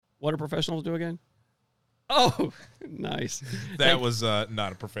What do professionals do again? Oh, nice. That was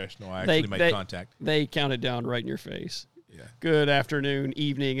not a professional. I actually made contact. They counted down right in your face. Yeah. Good afternoon,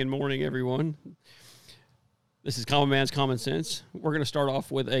 evening, and morning, everyone. This is Common Man's Common Sense. We're going to start off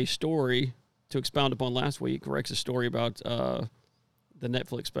with a story to expound upon last week. Rex's story about the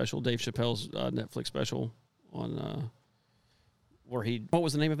Netflix special, Dave Chappelle's Netflix special on where he. What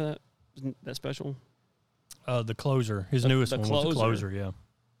was the name of that special? The Closer. His newest one was The Closer, yeah.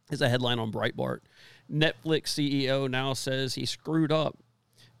 Is a headline on Breitbart. Netflix CEO now says he screwed up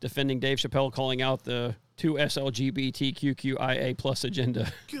defending Dave Chappelle, calling out the 2 SLGBTQIA plus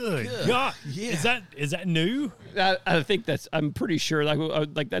agenda. Good God. Yeah. Is that new? I think I'm pretty sure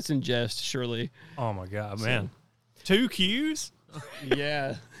like that's in jest, surely. Oh my God, man. 2 Qs?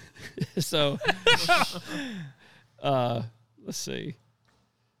 Yeah. So let's see.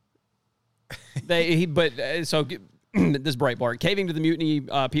 This Breitbart. Caving to the mutiny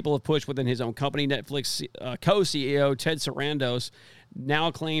people have pushed within his own company, Netflix co-CEO Ted Sarandos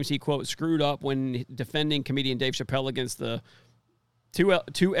now claims he, quote, screwed up when defending comedian Dave Chappelle against the two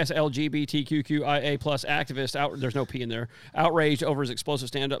SLGBTQIA plus activists. There's no P in there. Outraged over his explosive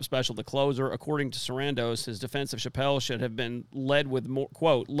stand-up special, The Closer. According to Sarandos, his defense of Chappelle should have been led with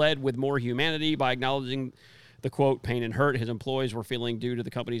more humanity by acknowledging the, quote, pain and hurt his employees were feeling due to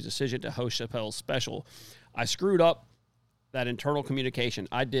the company's decision to host Chappelle's special. I screwed up that internal communication.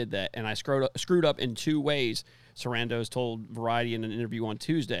 I did that, and I screwed up in 2 ways, Sarandos told Variety in an interview on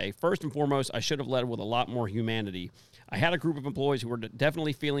Tuesday. First and foremost, I should have led with a lot more humanity. I had a group of employees who were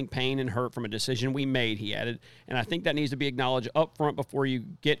definitely feeling pain and hurt from a decision we made, he added, and I think that needs to be acknowledged up front before you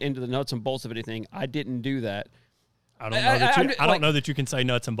get into the nuts and bolts of anything. I didn't do that. I don't know that you can say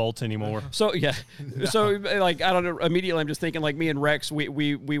nuts and bolts anymore. So, yeah. So, like, I don't know. Immediately, I'm just thinking, like, me and Rex,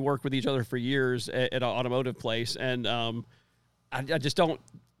 we worked with each other for years at an automotive place. And I just don't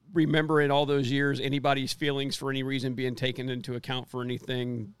remember in all those years anybody's feelings for any reason being taken into account for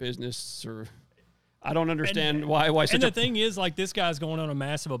anything business or... I don't understand why. And the thing is, like, this guy's going on a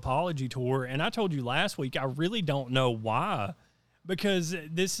massive apology tour. And I told you last week, I really don't know why. Because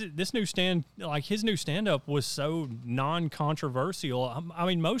this new his new stand-up was so non-controversial. I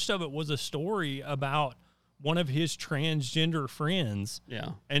mean, most of it was a story about one of his transgender friends. Yeah.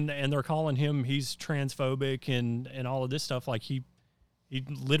 And they're calling him, he's transphobic and all of this stuff. Like, he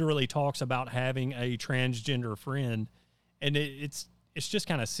literally talks about having a transgender friend. And it's just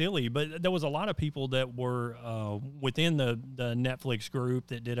kind of silly. But there was a lot of people that were within the Netflix group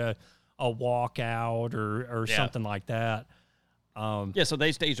that did a walkout or something like that. So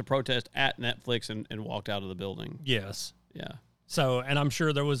they staged a protest at Netflix and walked out of the building. Yes. Yeah. So, and I'm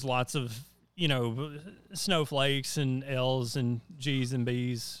sure there was lots of, snowflakes and L's and G's and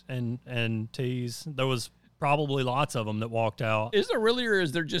B's and T's. There was probably lots of them that walked out. Is there really, or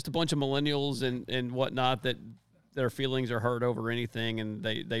is there just a bunch of millennials and whatnot that their feelings are hurt over anything and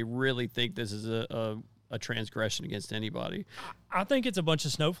they really think this is a transgression against anybody? I think it's a bunch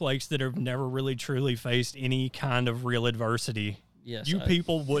of snowflakes that have never really truly faced any kind of real adversity. Yes,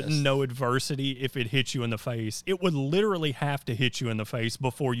 people wouldn't know adversity if it hit you in the face. It would literally have to hit you in the face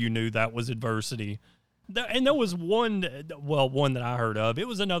before you knew that was adversity. And there was one that I heard of. It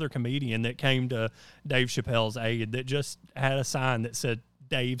was another comedian that came to Dave Chappelle's aid that just had a sign that said,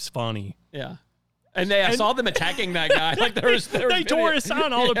 "Dave's funny." Yeah. And I saw them attacking that guy. Like they tore his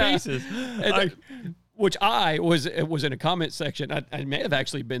sign all to pieces. Which was in a comment section. I may have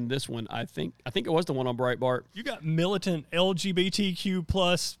actually been this one. I think it was the one on Breitbart. You got militant LGBTQ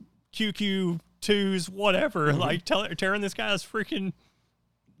plus QQ2s, whatever, like tearing this guy's freaking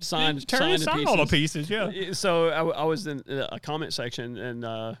sign all to pieces. Yeah. So I was in a comment section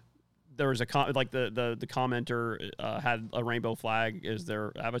and there was the commenter had a rainbow flag as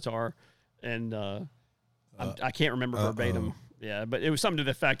their avatar, and I can't remember verbatim. Yeah, but it was something to the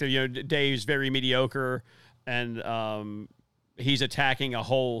effect of, Dave's very mediocre and he's attacking a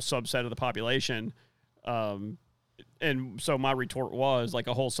whole subset of the population. And so my retort was, like,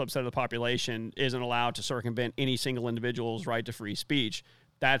 a whole subset of the population isn't allowed to circumvent any single individual's right to free speech.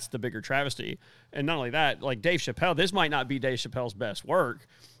 That's the bigger travesty. And not only that, like Dave Chappelle, this might not be Dave Chappelle's best work,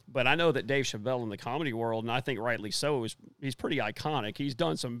 but I know that Dave Chappelle in the comedy world, and I think rightly so, he's pretty iconic. He's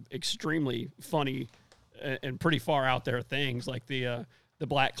done some extremely funny and pretty far out there things, like the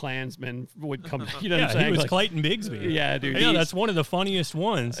Black Klansman would come. You know what I'm saying? He was like, Clayton Bigsby. Yeah, dude. Yeah, that's one of the funniest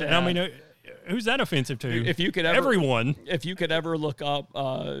ones. And I mean, who's that offensive to? If you could ever, everyone. If you could ever look up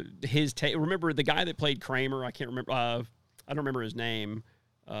his remember the guy that played Kramer? I can't remember. I don't remember his name.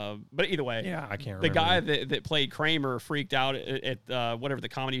 But either way, yeah, I can't remember. The guy that played Kramer freaked out at whatever the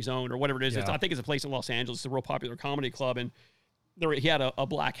Comedy Zone or whatever it is. Yeah. I think it's a place in Los Angeles. It's a real popular comedy club, and he had a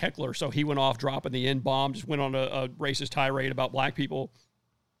black heckler, so he went off dropping the N-bomb, just went on a racist tirade about black people.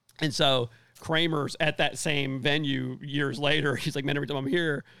 And so Kramer's at that same venue years later. He's like, man, every time I'm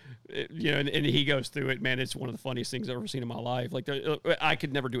here, and he goes through it, man, it's one of the funniest things I've ever seen in my life. Like, I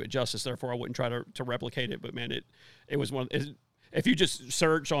could never do it justice, therefore I wouldn't try to replicate it. But man, it was one. If you just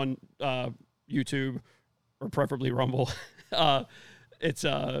search on YouTube or preferably Rumble, it's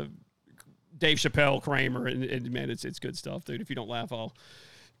Dave Chappelle, Kramer, and man, it's good stuff, dude. If you don't laugh, I'll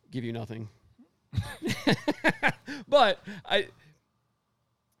give you nothing. But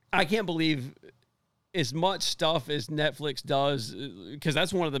I can't believe as much stuff as Netflix does, because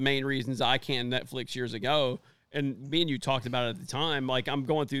that's one of the main reasons I canned Netflix years ago. And me and you talked about it at the time. Like, I'm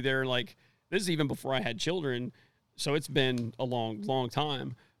going through there, like, this is even before I had children, so it's been a long, long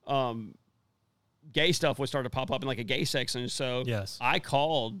time. Gay stuff would start to pop up in like a gay section. So yes. I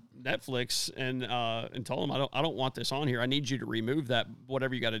called Netflix and told them I don't want this on here. I need you to remove that,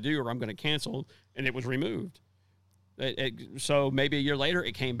 whatever you got to do, or I'm going to cancel. And it was removed. So maybe a year later,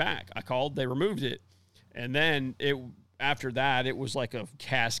 it came back. I called, they removed it. And then after that, it was like a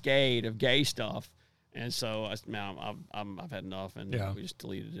cascade of gay stuff. And so I've had enough, and we just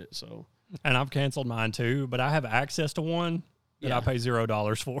deleted it. So, and I've canceled mine too, but I have access to one that I pay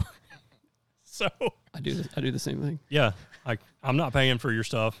 $0 for. So I do the same thing. Yeah, I'm not paying for your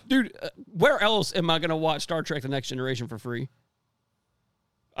stuff, dude. Where else am I going to watch Star Trek: The Next Generation for free?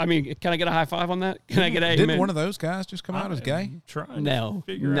 I mean, can I get a high five on that? Can I get a? Didn't one of those guys just come out as gay? No.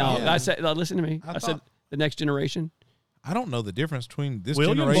 I said, listen to me. I said The Next Generation. I don't know the difference between this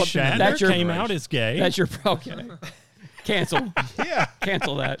William generation. Shatner came out as gay. That's your okay. Cancel.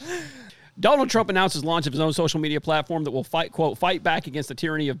 Cancel that. Donald Trump announces launch of his own social media platform that will fight back against the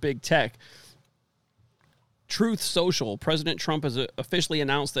tyranny of big tech. Truth Social. President Trump has officially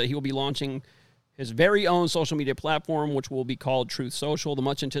announced that he will be launching his very own social media platform, which will be called Truth Social. The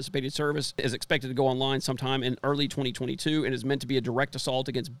much-anticipated service is expected to go online sometime in early 2022 and is meant to be a direct assault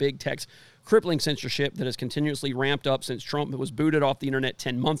against big tech's crippling censorship that has continuously ramped up since Trump was booted off the internet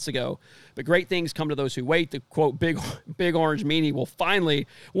 10 months ago. But great things come to those who wait. The, quote, big orange meanie will finally,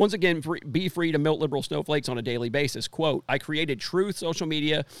 once again, be free to melt liberal snowflakes on a daily basis. Quote, I created Truth Social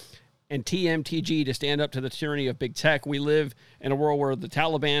Media and TMTG to stand up to the tyranny of big tech. We live in a world where the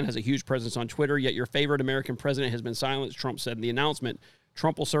Taliban has a huge presence on Twitter, yet your favorite American president has been silenced, Trump said in the announcement.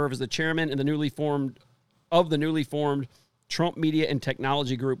 Trump will serve as the chairman and the newly formed Trump Media and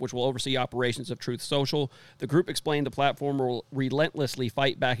Technology Group, which will oversee operations of Truth Social. The group explained the platform will relentlessly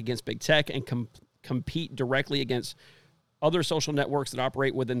fight back against big tech and compete directly against other social networks that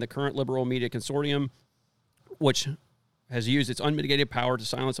operate within the current liberal media consortium, which has used its unmitigated power to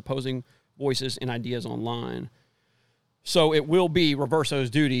silence opposing voices and ideas online. So it will be Reverso's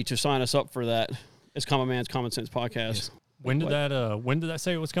duty to sign us up for that. It's Common Man's Common Sense podcast. Yes. When did that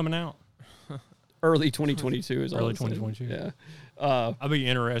say it was coming out? Early 2022 is all. Early 2022. Yeah. I'd be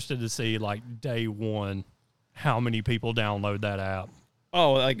interested to see, like, day one, how many people download that app.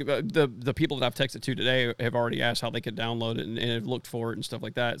 Oh, like the people that I've texted to today have already asked how they could download it and have looked for it and stuff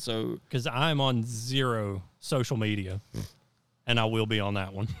like that. So, because I'm on zero social media, and I will be on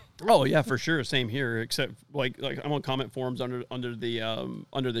that one. Oh yeah, for sure. Same here. Except like I'm on comment forums under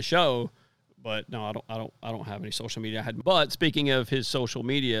the show, but no, I don't have any social media. But speaking of his social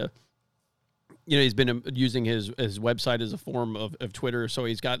media, he's been using his website as a form of Twitter. So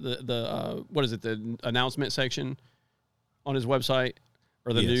he's got the what is it, the announcement section on his website.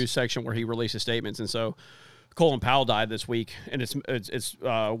 Or the news section where he releases statements. And so Colin Powell died this week. And it's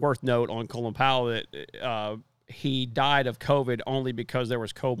worth note on Colin Powell that he died of COVID only because there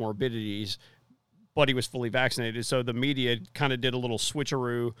was comorbidities, but he was fully vaccinated. So the media kind of did a little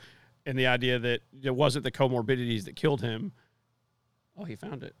switcheroo in the idea that it wasn't the comorbidities that killed him. Oh, he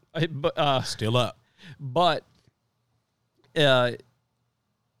found it. But still up. But it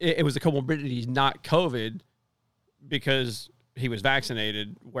was the comorbidities, not COVID, because he was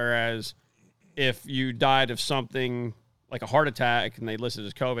vaccinated, whereas if you died of something like a heart attack and they listed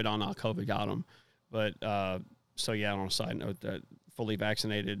as COVID, COVID got him. But so yeah, on a side note, that fully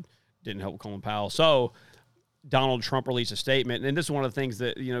vaccinated didn't help Colin Powell. So Donald Trump released a statement, and this is one of the things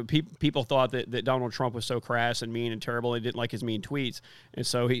that people thought that Donald Trump was so crass and mean and terrible. They didn't like his mean tweets, and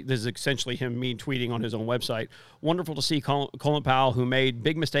so this is essentially him mean tweeting on his own website. Wonderful to see Colin Powell, who made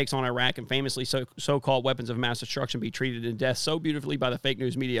big mistakes on Iraq and famously so-called weapons of mass destruction, be treated in death so beautifully by the fake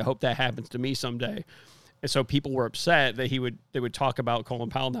news media. I hope that happens to me someday. And so people were upset that they would talk about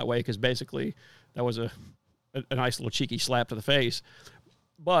Colin Powell in that way, because basically that was a nice little cheeky slap to the face.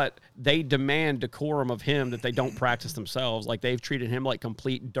 But they demand decorum of him that they don't practice themselves. Like, they've treated him like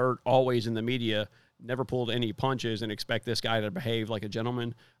complete dirt always in the media, never pulled any punches and expect this guy to behave like a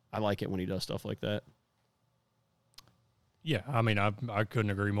gentleman. I like it when he does stuff like that. Yeah, I mean, I couldn't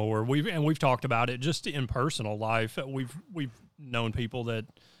agree more. We've talked about it just in personal life. We've known people that,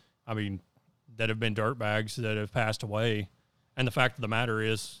 I mean, that have been dirtbags that have passed away, and the fact of the matter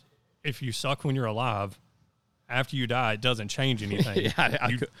is, if you suck when you're alive, after you die, it doesn't change anything.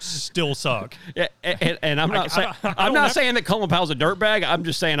 You still suck. Yeah, and I'm not saying I'm not saying that Colin Powell's a dirtbag. I'm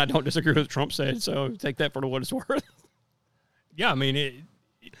just saying I don't disagree with what Trump said. So take that for what it's worth. Yeah, I mean,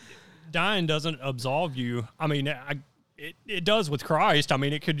 dying doesn't absolve you. I mean, it does with Christ. I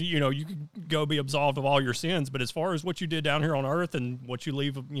mean, it could, you could go be absolved of all your sins, but as far as what you did down here on earth and what you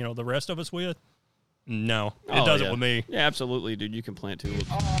leave, the rest of us with, no, it doesn't with me. Yeah, absolutely, dude. You can plant too. We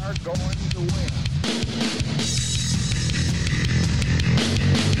are going to win.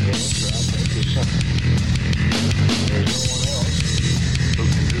 There's no one else who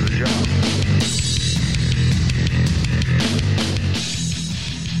can do the job.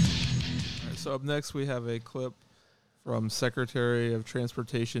 All right, so up next we have a clip from Secretary of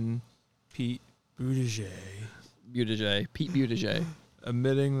Transportation Pete Buttigieg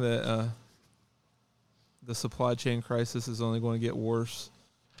admitting that the supply chain crisis is only going to get worse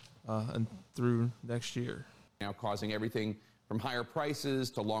and through next year. Now causing everything from higher prices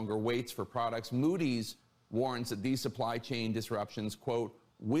to longer waits for products. Moody's warns that these supply chain disruptions, quote,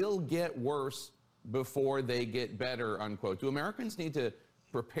 will get worse before they get better, unquote. Do Americans need to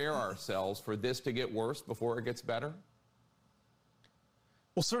prepare ourselves for this to get worse before it gets better?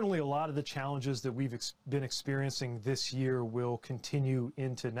 Well, certainly a lot of the challenges that we've been experiencing this year will continue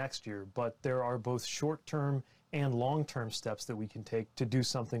into next year, but there are both short-term and long-term steps that we can take to do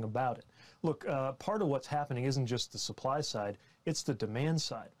something about it. Look, part of what's happening isn't just the supply side, it's the demand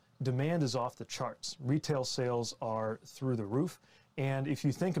side. Demand is off the charts. Retail sales are through the roof. And if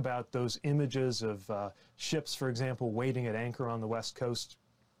you think about those images of ships, for example, waiting at anchor on the West Coast,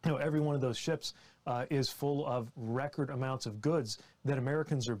 every one of those ships is full of record amounts of goods that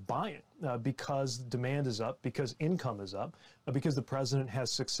Americans are buying because demand is up, because income is up, because the president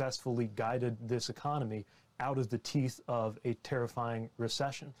has successfully guided this economy out of the teeth of a terrifying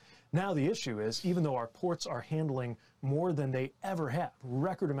recession. Now the issue is, even though our ports are handling more than they ever have,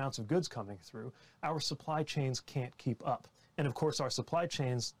 record amounts of goods coming through, our supply chains can't keep up. And of course, our supply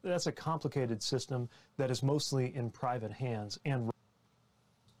chains, that's a complicated system that is mostly in private hands. And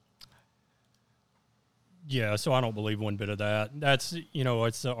yeah, so I don't believe one bit of that. That's,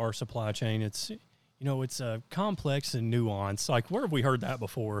 it's our supply chain. It's, it's complex and nuanced. Like, where have we heard that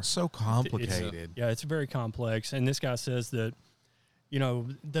before? So complicated. It's very complex. And this guy says that,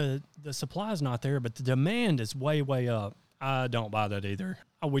 the supply is not there, but the demand is way, way up. I don't buy that either.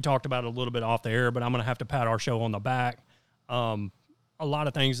 We talked about it a little bit off the air, but I'm going to have to pat our show on the back. A lot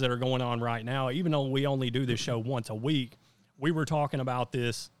of things that are going on right now, even though we only do this show once a week, we were talking about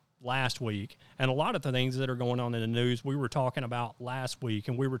this last week. And a lot of the things that are going on in the news, we were talking about last week,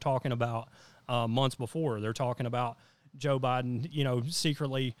 and we were talking about months before. They're talking about Joe Biden,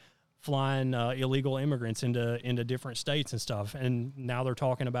 secretly flying illegal immigrants into different states and stuff. And now they're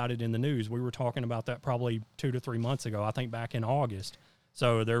talking about it in the news. We were talking about that probably 2 to 3 months ago, I think back in August.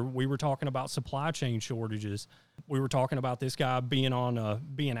 So we were talking about supply chain shortages. We were talking about this guy being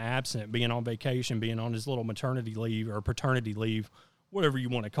absent, being on vacation, being on his little maternity leave or paternity leave, whatever you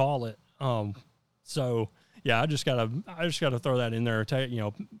want to call it. So yeah, I just gotta throw that in there.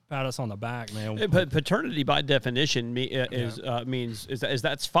 Pat us on the back, man. But paternity, by definition, means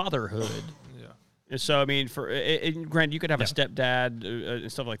that's fatherhood. Yeah. And so, I mean, granted, you could have a stepdad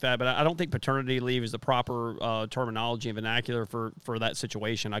and stuff like that, but I don't think paternity leave is the proper terminology and vernacular for that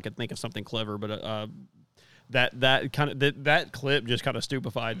situation. I could think of something clever, but that clip just kind of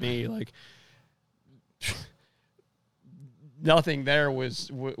stupefied me. Like, nothing there was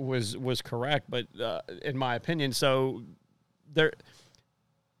correct, but in my opinion, so there.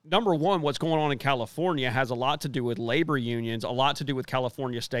 Number one, what's going on in California has a lot to do with labor unions, a lot to do with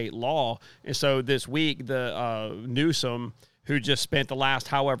California state law. And so this week, the Newsom, who just spent the last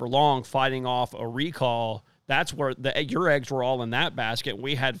however long fighting off a recall, that's where your eggs were all in that basket.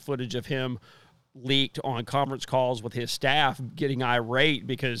 We had footage of him leaked on conference calls with his staff getting irate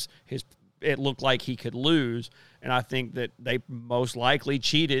because it looked like he could lose. And I think that they most likely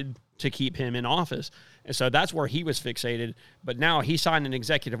cheated to keep him in office. And so that's where he was fixated. But now he signed an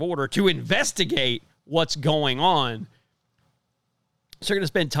executive order to investigate what's going on. So they're going to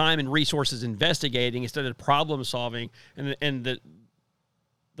spend time and resources investigating instead of problem solving. And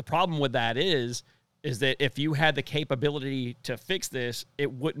the problem with that is that if you had the capability to fix this,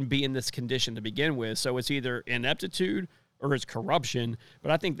 it wouldn't be in this condition to begin with. So it's either ineptitude or it's corruption.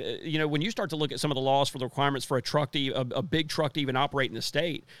 But I think that, when you start to look at some of the laws for the requirements for a big truck to even operate in the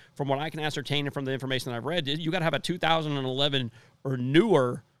state, from what I can ascertain and from the information that I've read, you got to have a 2011 or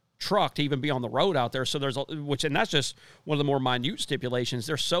newer truck to even be on the road out there. So and that's just one of the more minute stipulations.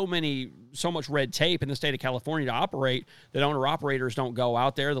 There's so much red tape in the state of California to operate that owner-operators don't go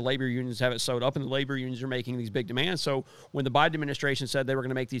out there. The labor unions have it sewed up, and the labor unions are making these big demands. So when the Biden administration said they were going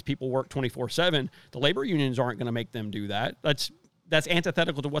to make these people work 24/7, the labor unions aren't going to make them do that. That's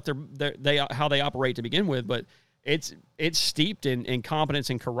antithetical to what how they operate to begin with. But it's steeped in incompetence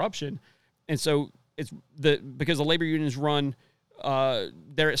and corruption, and so because the labor unions run.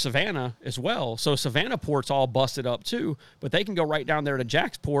 There at Savannah as well. So Savannah Port's all busted up too, but they can go right down there to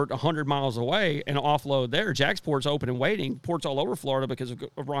Jacksport 100 miles away and offload there. Jacksport's open and waiting. Ports all over Florida because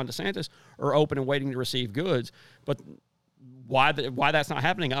of Ron DeSantis are open and waiting to receive goods. But why that's not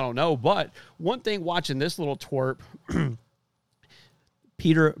happening, I don't know. But one thing watching this little twerp,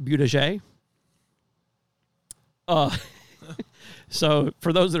 Peter Buttigieg. So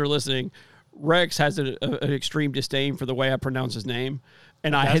for those that are listening, Rex has an extreme disdain for the way I pronounce his name.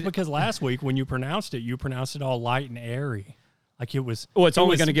 And that's because last week when you pronounced it all light and airy. Like it was... Oh, it's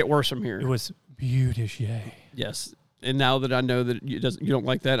only going to get worse from here. It was Buttigieg. Yes. And now that I know that you don't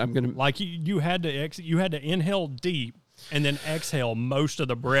like that, I'm going to... Like you had to inhale deep and then exhale most of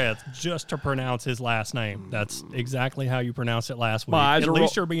the breath just to pronounce his last name. That's exactly how you pronounced it last week. At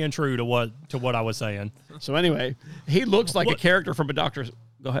least you're being true to what I was saying. So anyway, he looks like a character from a Dr.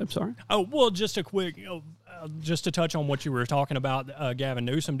 Go ahead, sorry. Oh, well, just a quick, just to touch on what you were talking about, Gavin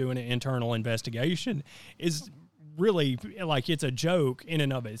Newsom doing an internal investigation is really like it's a joke in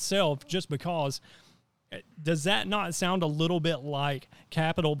and of itself, just because does that not sound a little bit like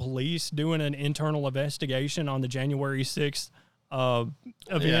Capitol Police doing an internal investigation on the January 6th event?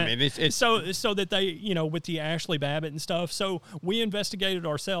 Yeah, I mean, it's so that they, with the Ashley Babbitt and stuff. So we investigated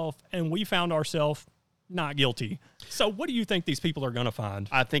ourselves and we found ourselves not guilty. So what do you think these people are going to find?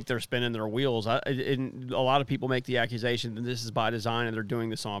 I think they're spinning their wheels. And a lot of people make the accusation that this is by design and they're doing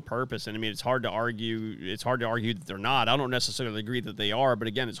this on purpose. And I mean, it's hard to argue that they're not. I don't necessarily agree that they are, but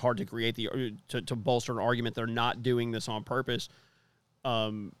again, it's hard to create to bolster an argument they're not doing this on purpose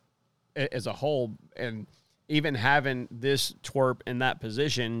as a whole. And even having this twerp in that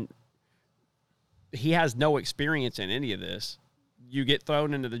position, he has no experience in any of this. You get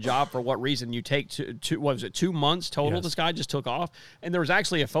thrown into the job for what reason? You take 2 months total? Yes. This guy just took off. And there was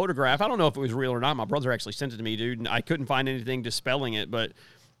actually a photograph. I don't know if it was real or not. My brother actually sent it to me, dude. And I couldn't find anything dispelling it,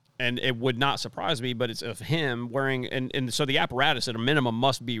 and it would not surprise me, but it's of him wearing, and so the apparatus at a minimum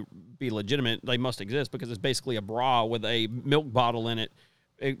must be legitimate. They must exist because it's basically a bra with a milk bottle in it.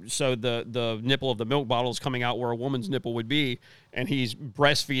 So the nipple of the milk bottle is coming out where a woman's nipple would be, and he's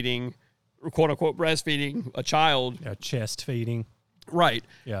breastfeeding, quote unquote, breastfeeding a child. Yeah, chest feeding. Right.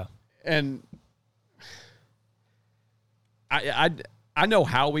 Yeah. And I know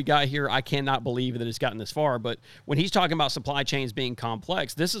how we got here. I cannot believe that it's gotten this far. But when he's talking about supply chains being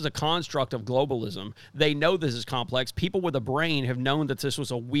complex, this is a construct of globalism. They know this is complex. People with a brain have known that this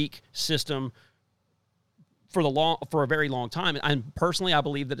was a weak system for a very long time. And personally, I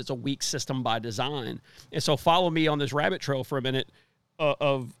believe that it's a weak system by design. And so follow me on this rabbit trail for a minute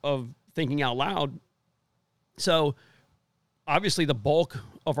of thinking out loud. So obviously the bulk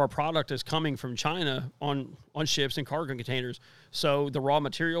of our product is coming from China on ships and cargo containers. So the raw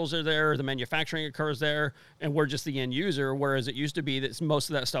materials are there, the manufacturing occurs there, and we're just the end user, whereas it used to be that most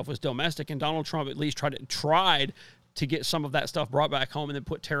of that stuff was domestic, and Donald Trump at least tried to get some of that stuff brought back home and then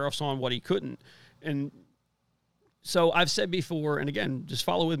put tariffs on what he couldn't. And so I've said before, and again, just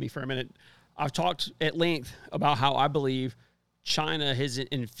follow with me for a minute, I've talked at length about how I believe China has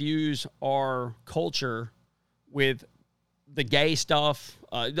infused our culture with the gay stuff.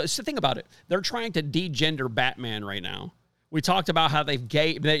 So think about it. They're trying to degender Batman right now. We talked about how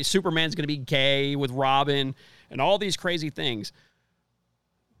Superman's going to be gay with Robin and all these crazy things.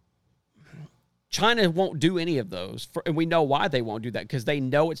 China won't do any of those. And we know why they won't do that, because they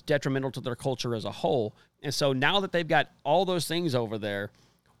know it's detrimental to their culture as a whole. And so now that they've got all those things over there,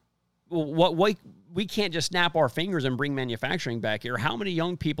 we can't just snap our fingers and bring manufacturing back here. How many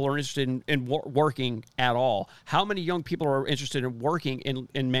young people are interested in working at all? How many young people are interested in working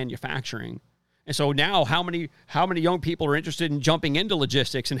in manufacturing? And so now how many young people are interested in jumping into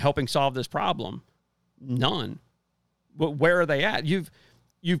logistics and helping solve this problem? None. But where are they at? You've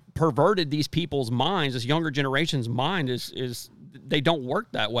perverted these people's minds. This younger generation's mind is they don't work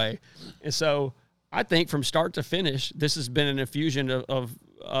that way. And so I think from start to finish, this has been an infusion of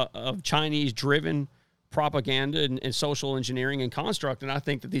Chinese-driven propaganda and social engineering and construct. And I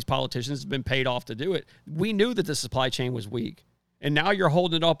think that these politicians have been paid off to do it. We knew that the supply chain was weak. And now you're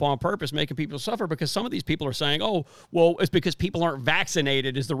holding it up on purpose, making people suffer because some of these people are saying, oh, well, it's because people aren't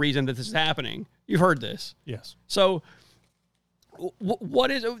vaccinated is the reason that this is happening. You've heard this. Yes. So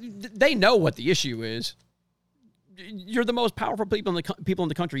what is, they know what the issue is. You're the most powerful people in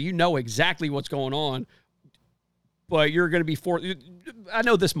the country. You know exactly what's going on, but you're going to be I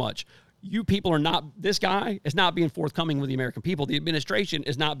know this much. You people are not, this guy is not being forthcoming with the American people. The administration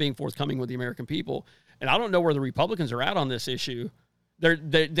is not being forthcoming with the American people. And I don't know where the Republicans are at on this issue.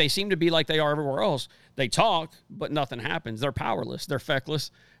 They seem to be like they are everywhere else. They talk, but nothing happens. They're powerless. They're feckless.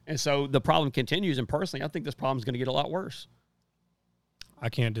 And so the problem continues. And personally, I think this problem is going to get a lot worse. I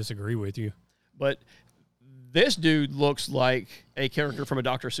can't disagree with you. But this dude looks like a character from a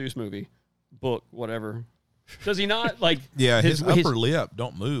Dr. Seuss movie, book, whatever. Does he not? Like, yeah, his upper lip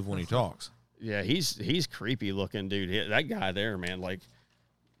don't move when he talks. Yeah, he's creepy looking, dude. That guy there, man. Like,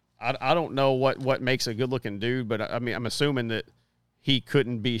 I don't know what makes a good looking dude, but I mean, I'm assuming that he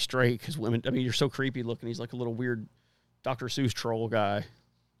couldn't be straight because women. I mean, you're so creepy looking. He's like a little weird Dr. Seuss troll guy.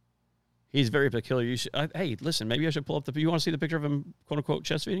 He's very peculiar. You should, hey, listen, maybe I should pull up you want to see the picture of him, quote unquote,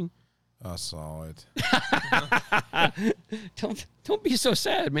 chest feeding? I saw it. Don't be so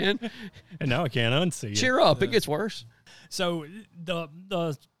sad, man. And now I can't unsee it. Cheer up. It gets worse. So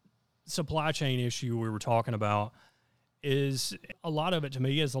the supply chain issue we were talking about is a lot of it to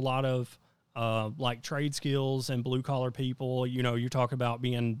me is a lot of like trade skills and blue collar people. You know, you're talking about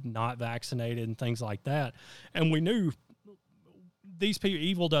being not vaccinated and things like that. And we knew these people,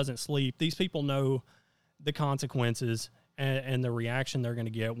 evil doesn't sleep. These people know the consequences and the reaction they're going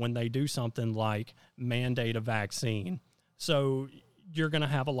to get when they do something like mandate a vaccine. So you're going to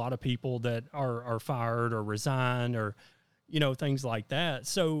have a lot of people that are fired or resign or, you know, things like that.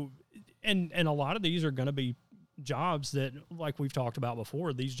 So, and a lot of these are going to be jobs that, like we've talked about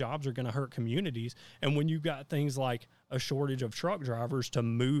before, these jobs are going to hurt communities. And when you've got things like a shortage of truck drivers to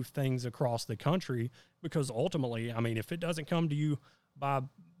move things across the country, because ultimately, I mean, if it doesn't come to you by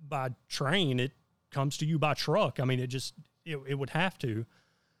train, it comes to you by truck. I mean, it would have to.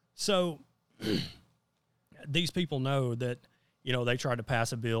 So these people know that, you know, they tried to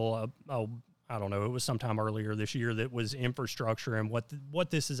pass a bill, I don't know, it was sometime earlier this year that was infrastructure, and what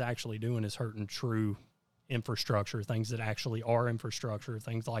this is actually doing is hurting true infrastructure, things that actually are infrastructure,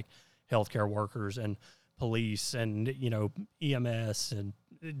 things like healthcare workers and police and, you know, EMS and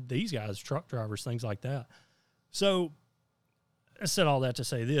these guys, truck drivers, things like that. So I said all that to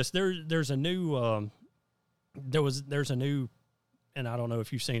say this, there's a new, there's a new, and I don't know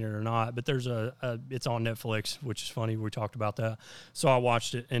if you've seen it or not, but there's it's on Netflix, which is funny. We talked about that. So I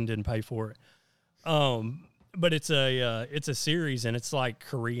watched it and didn't pay for it. But it's a series, and it's like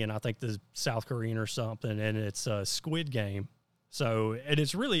Korean, I think the South Korean or something, and it's a Squid Game. So, and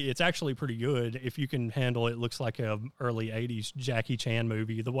it's actually pretty good if you can handle it. It looks like a early 80s Jackie Chan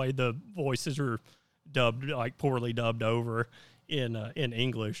movie. The way the voices are dubbed, like poorly dubbed over in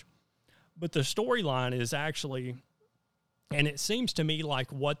English. But the storyline is actually, and it seems to me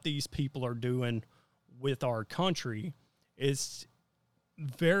like what these people are doing with our country is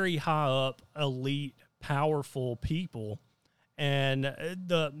very high up, elite, powerful people. And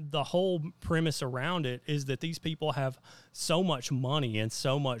the whole premise around it is that these people have so much money and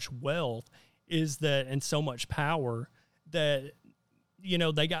so much wealth and so much power that, you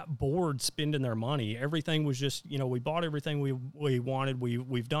know, they got bored spending their money. Everything was just, you know, we bought everything we wanted.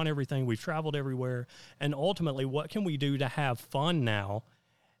 We've done everything. We've traveled everywhere. And ultimately, what can we do to have fun now?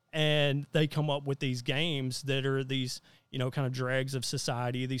 And they come up with these games that are these, you know, kind of dregs of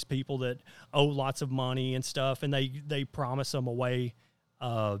society, these people that owe lots of money and stuff. And they promise them a way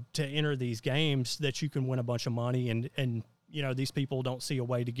to enter these games that you can win a bunch of money. And, you know, these people don't see a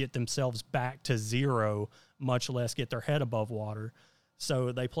way to get themselves back to zero, much less get their head above water.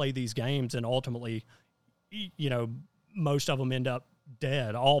 So they play these games, and ultimately, you know, most of them end up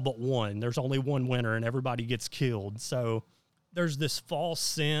dead, all but one. There's only one winner, and everybody gets killed. So there's this false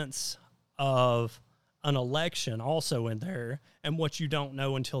sense of an election also in there. And what you don't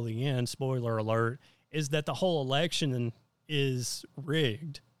know until the end, spoiler alert, is that the whole election is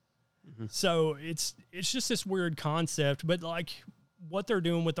rigged. Mm-hmm. So it's just this weird concept, but like what they're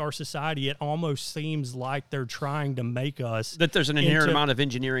doing with our society, it almost seems like they're trying to make us... That there's an inherent amount of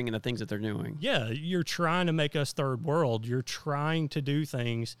engineering in the things that they're doing. Yeah, you're trying to make us third world. You're trying to do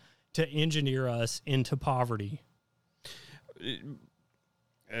things to engineer us into poverty.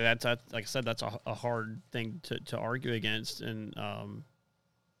 That's like I said, that's a hard thing to argue against. And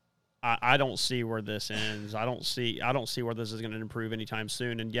I don't see where this ends. I don't see where this is going to improve anytime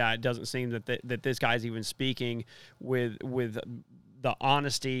soon. And yeah, it doesn't seem that this guy's even speaking with the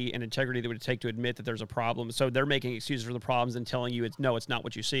honesty and integrity that it would take to admit that there's a problem. So they're making excuses for the problems and telling you it's not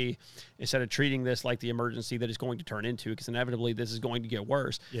what you see, instead of treating this like the emergency that it's going to turn into, because inevitably this is going to get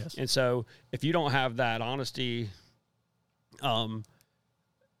worse. Yes. And so if you don't have that honesty, and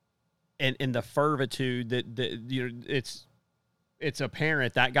the fervitude that it's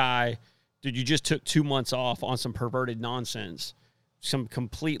apparent that guy, dude, you just took 2 months off on some perverted nonsense, some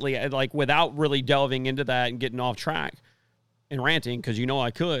completely, like, without really delving into that and getting off track and ranting, because I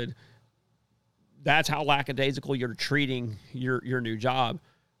could. That's how lackadaisical you're treating your new job,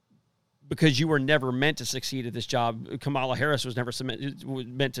 because you were never meant to succeed at this job. Kamala Harris was never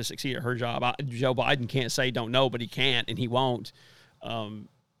meant to succeed at her job. Joe Biden can't say don't know, but he can't, and he won't.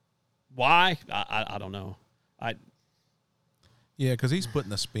 Why? I don't know. Yeah, because he's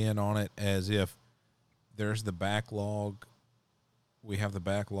putting the spin on it as if there's the backlog. We have the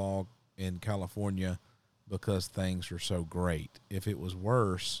backlog in California because things are so great. If it was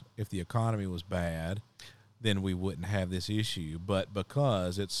worse, if the economy was bad, then we wouldn't have this issue. But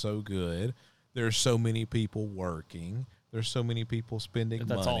because it's so good, there's so many people working, there's so many people spending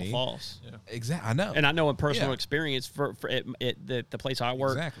That's money. all false. Yeah. Exactly. I know. And I know in personal Yeah. experience for the place I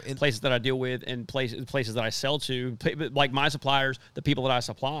work, Exactly. And- places that I deal with, and places that I sell to, like my suppliers, the people that I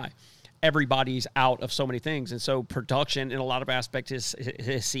supply, everybody's out of so many things. And so production in a lot of aspects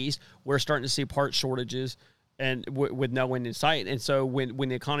has ceased. We're starting to see part shortages and with no end in sight. And so when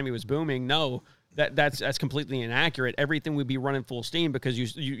the economy was booming, that's completely inaccurate. Everything would be running full steam, because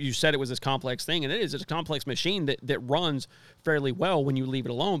you said it was this complex thing, and it's a complex machine that runs fairly well when you leave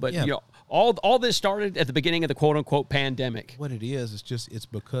it alone. But Yeah. all this started at the beginning of the quote unquote pandemic. What it is, it's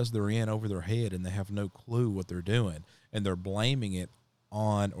because they're in over their head and they have no clue what they're doing, and they're blaming it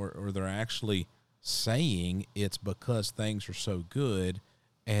on, or they're actually saying it's because things are so good,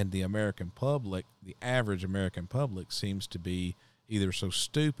 and the American public, the average American public, seems to be either so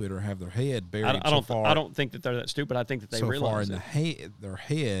stupid or have their head buried so far. I don't think that they're that stupid. I think that they so realize far in it. their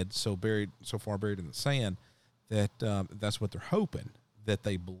head, so far buried in the sand, that that's what they're hoping, that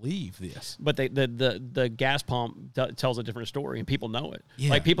they believe this. But the gas pump tells a different story, and people know it. Yeah.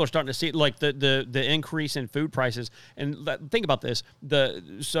 Like, people are starting to see, like, the increase in food prices. And think about this.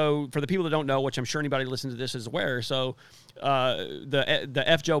 So for the people that don't know, which I'm sure anybody listening to this is aware, so the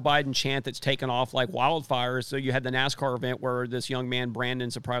F Joe Biden chant that's taken off like wildfire. So you had the NASCAR event where this young man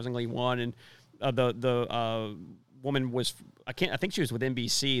Brandon surprisingly won, and the woman was, I think she was with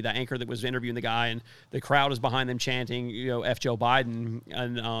NBC, the anchor that was interviewing the guy, and the crowd is behind them chanting, F Joe Biden,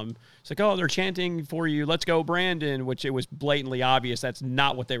 and it's like, oh, they're chanting for you, let's go Brandon, which it was blatantly obvious that's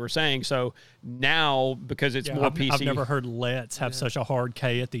not what they were saying. So now, because it's more PC, I've never heard "let's" have such a hard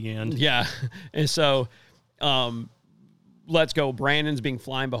K at the end. yeah, and so let's go Brandon's being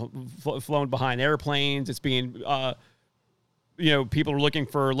flown behind airplanes. It's being people are looking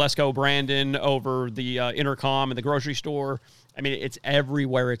for "Let's Go Brandon" over the intercom in the grocery store. I mean, it's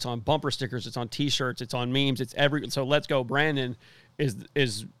everywhere. It's on bumper stickers. It's on T-shirts. It's on memes. So "Let's Go Brandon"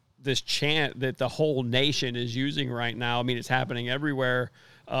 is this chant that the whole nation is using right now. I mean, it's happening everywhere.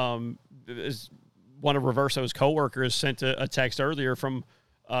 One of Reverso's coworkers sent a text earlier from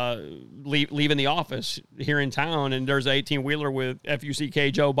leaving the office here in town, and there's an 18-wheeler with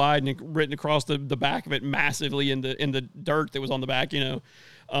F-U-C-K Joe Biden written across the back of it massively in the dirt that was on the back.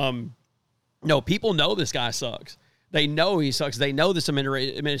 No, people know this guy sucks. They know he sucks. They know this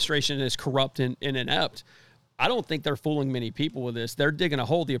administration is corrupt and inept. I don't think they're fooling many people with this. They're digging a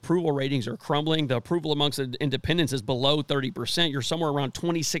hole. The approval ratings are crumbling. The approval amongst independents is below 30%. You're somewhere around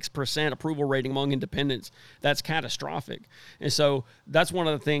 26% approval rating among independents. That's catastrophic. And so that's one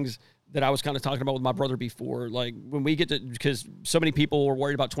of the things that I was kind of talking about with my brother before. Like, when we get to, because so many people were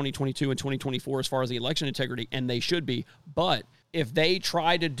worried about 2022 and 2024 as far as the election integrity, and they should be. But if they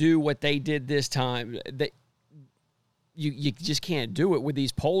try to do what they did this time, you just can't do it with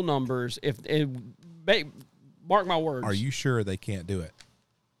these poll numbers. Mark my words. Are you sure they can't do it?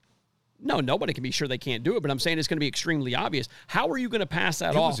 No, nobody can be sure they can't do it, but I'm saying it's going to be extremely obvious. How are you going to pass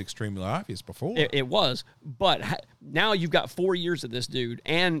that off? It was extremely obvious before. It was, but now you've got 4 years of this dude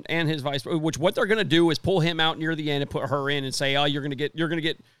and his vice, which what they're going to do is pull him out near the end and put her in and say, oh, you're going to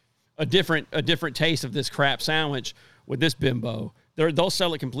get a different taste of this crap sandwich with this bimbo. They'll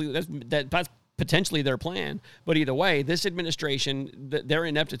sell it completely. That's potentially their plan. But either way, this administration, their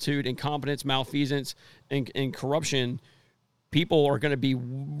ineptitude, incompetence, malfeasance, and corruption, people are going to be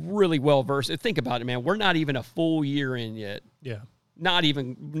really well versed. Think about it, man. We're not even a full year in yet. Yeah. Not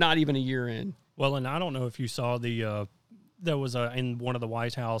even a year in. Well, and I don't know if you saw the there was in one of the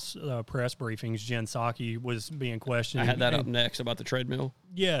White House press briefings, Jen Psaki was being questioned. I had that up and- next about the treadmill.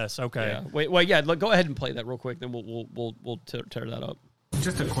 Yes. Okay. Yeah. Wait. Well, yeah. Look, go ahead and play that real quick. Then we'll tear that up.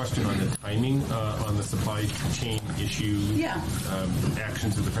 Just a question on the timing on the supply chain issue.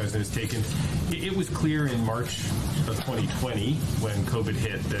 Actions that the president has taken. It was clear in March of 2020 when COVID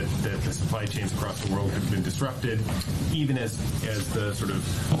hit that the supply chains across the world had been disrupted. Even as the sort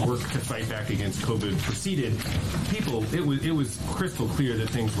of work to fight back against COVID proceeded, it was crystal clear that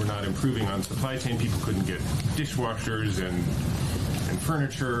things were not improving on supply chain. People couldn't get dishwashers and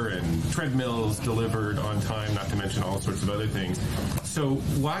furniture and treadmills delivered on time, not to mention all sorts of other things. So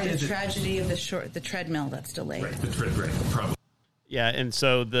why is The tragedy of the treadmill that's delayed. the problem? Yeah, and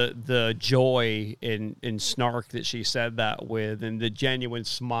so the joy in snark that she said that with, and the genuine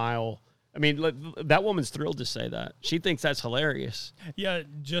smile. I mean, that woman's thrilled to say that. She thinks that's hilarious. Yeah,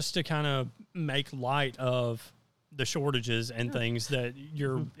 just to kind of make light of the shortages and things that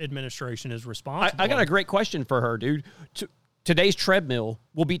your administration is responsible. I got a great question for her, dude. Today's treadmill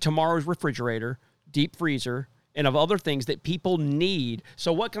will be tomorrow's refrigerator, deep freezer, and of other things that people need.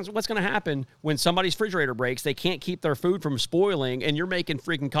 So what's going to happen when somebody's refrigerator breaks? They can't keep their food from spoiling, and you're making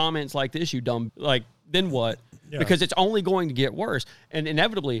freaking comments like this, you dumb. Like, then what? Yeah. Because it's only going to get worse. And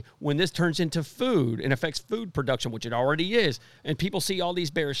inevitably, when this turns into food and affects food production, which it already is, and people see all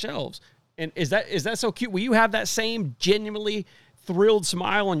these bare shelves, and is that so cute? Will you have that same genuinely thrilled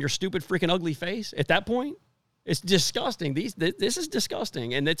smile on your stupid freaking ugly face at that point? It's disgusting. This is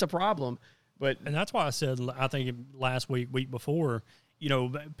disgusting, and it's a problem. And that's why I said, I think last week before,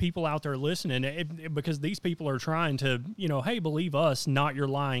 people out there listening, because these people are trying to, hey, believe us, not your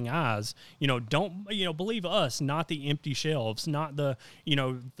lying eyes. Don't, believe us, not the empty shelves, not the,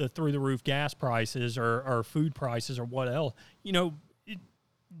 the through the roof gas prices or food prices or what else.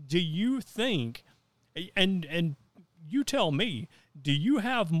 Do you think, and you tell me, do you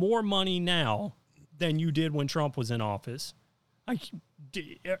have more money now than you did when Trump was in office? Do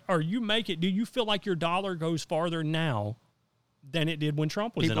you feel like your dollar goes farther now than it did when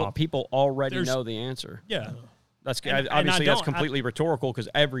Trump was in office? People already know the answer. Yeah. That's And obviously I that's don't- completely rhetorical because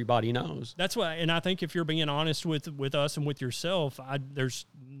everybody knows. That's why, and I think if you're being honest with us and with yourself, there's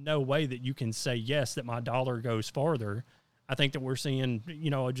no way that you can say yes that my dollar goes farther. I think that we're seeing,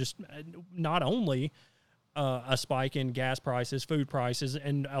 just not only a spike in gas prices, food prices,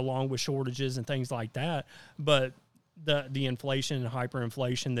 and along with shortages and things like that, but the inflation and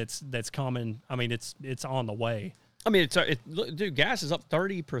hyperinflation that's coming. I mean, it's on the way. I mean, dude, gas is up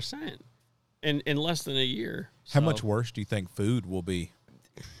 30% in less than a year. How much worse do you think food will be?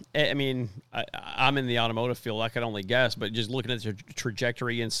 I mean, I'm in the automotive field. I can only guess, but just looking at the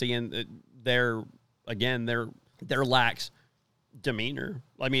trajectory and seeing their lax demeanor.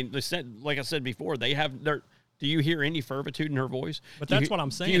 I mean, like I said before, they have their. Do you hear any fervitude in her voice? But that's what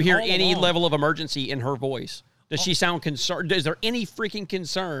I'm saying. Do you hear all any along. level of emergency in her voice? Does she sound concerned? Is there any freaking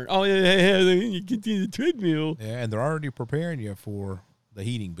concern? Oh, yeah, you get to the treadmill. Yeah, and they're already preparing you for the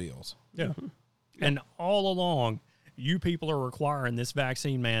heating bills. Yeah. And all along, you people are requiring this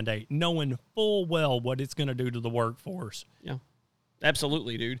vaccine mandate, knowing full well what it's going to do to the workforce. Yeah,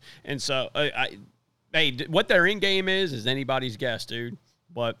 absolutely, dude. And so, what their end game is anybody's guess, dude.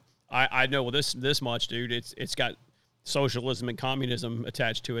 But I know this much, dude. It's got socialism and communism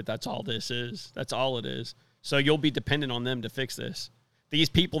attached to it. That's all this is. That's all it is. So you'll be dependent on them to fix this. These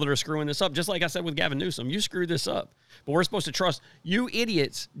people that are screwing this up, just like I said with Gavin Newsom, you screwed this up. But we're supposed to trust you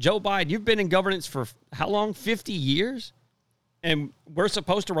idiots. Joe Biden, you've been in governance for how long? 50 years? And we're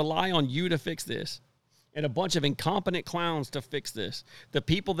supposed to rely on you to fix this. And a bunch of incompetent clowns to fix this. The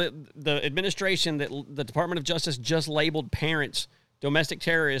people that the administration that the Department of Justice just labeled parents domestic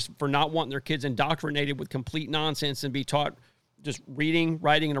terrorists for not wanting their kids indoctrinated with complete nonsense and be taught just reading,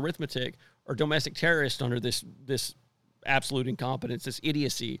 writing, and arithmetic, or domestic terrorists under this absolute incompetence, this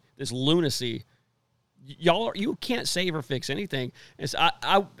idiocy, this lunacy. You can't save or fix anything. And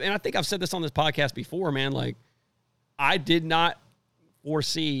I think I've said this on this podcast before, man. Like, I did not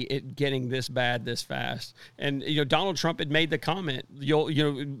foresee it getting this bad this fast. And Donald Trump had made the comment,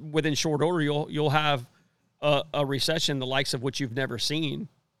 within short order you'll have a recession the likes of which you've never seen.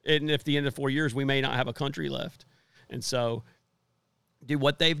 And if the end of 4 years we may not have a country left. And so, dude,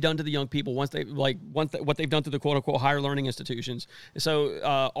 what they've done to the young people what they've done to the quote unquote higher learning institutions. So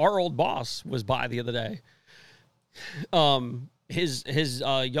our old boss was by the other day. His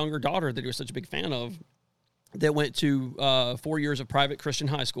younger daughter that he was such a big fan of, that went to 4 years of private Christian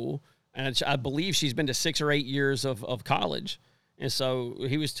high school, and I believe she's been to 6 or 8 years of college. And so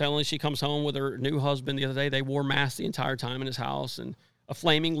he was telling, she comes home with her new husband the other day. They wore masks the entire time in his house, and a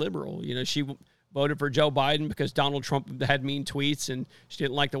flaming liberal. She voted for Joe Biden because Donald Trump had mean tweets and she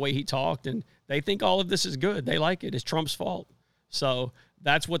didn't like the way he talked. And they think all of this is good. They like it. It's Trump's fault. So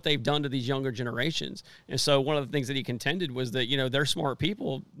that's what they've done to these younger generations. And so one of the things that he contended was that, they're smart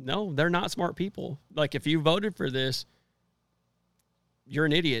people. No, they're not smart people. Like, if you voted for this, you're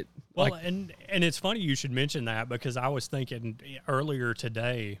an idiot. Well, and it's funny you should mention that, because I was thinking earlier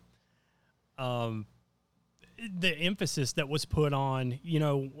today, the emphasis that was put on,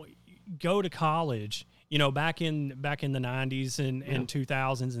 go to college, back in the 90s and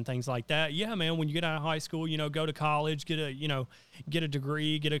 2000s and things like that. Yeah, man, when you get out of high school, go to college, get a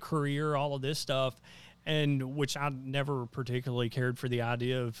degree, get a career, all of this stuff. And which I never particularly cared for the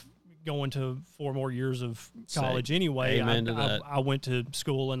idea of going to 4 more years of college anyway. Amen to that. I went to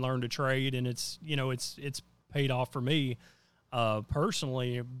school and learned a trade, and it's paid off for me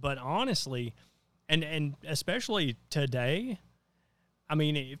personally. But honestly, and especially today, I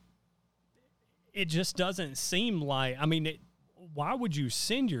mean, it just doesn't seem like, why would you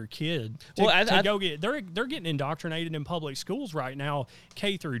send your kid to go get, they're getting indoctrinated in public schools right now,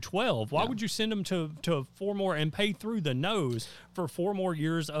 K through 12. Why would you send them to 4 more and pay through the nose for 4 more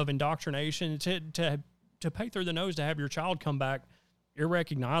years of indoctrination to pay through the nose to have your child come back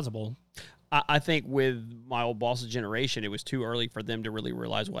irrecognizable? I think with my old boss's generation, it was too early for them to really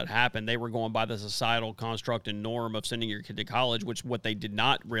realize what happened. They were going by the societal construct and norm of sending your kid to college, which what they did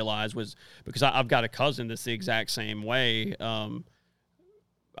not realize was, because I've got a cousin that's the exact same way.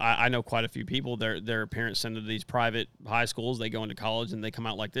 I know quite a few people, their parents send them to these private high schools. They go into college and they come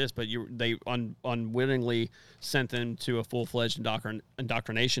out like this, but they unwittingly sent them to a full-fledged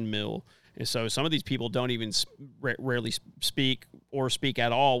indoctrination mill. And so some of these people don't even rarely speak or speak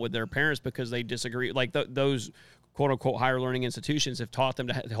at all with their parents because they disagree. Like those quote-unquote higher learning institutions have taught them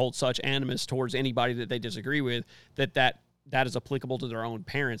to hold such animus towards anybody that they disagree with that is applicable to their own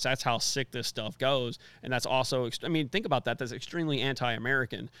parents. That's how sick this stuff goes. And that's also, think about that. That's extremely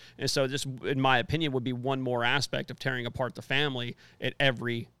anti-American. And so this, in my opinion, would be one more aspect of tearing apart the family at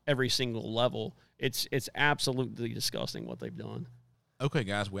every single level. It's absolutely disgusting what they've done. Okay,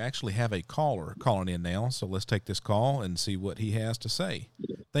 guys, we actually have a caller calling in now, so let's take this call and see what he has to say.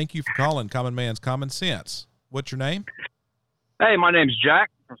 Thank you for calling Common Man's Common Sense. What's your name? Hey, my name's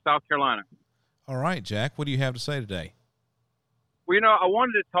Jack from South Carolina. All right, Jack, what do you have to say today? Well, I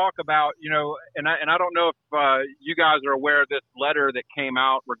wanted to talk about, and I don't know if you guys are aware of this letter that came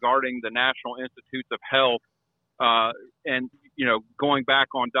out regarding the National Institutes of Health, and going back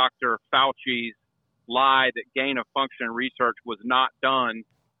on Dr. Fauci's lie that gain of function research was not done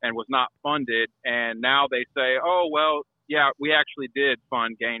and was not funded, and now they say, oh well, yeah, we actually did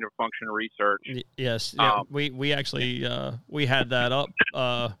fund gain of function research. Yes, yeah, we actually we had that up.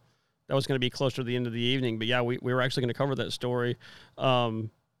 That was going to be closer to the end of the evening, but yeah, we were actually going to cover that story.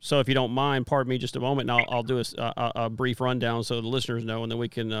 So if you don't mind, pardon me just a moment, and I'll do a brief rundown so the listeners know, and then we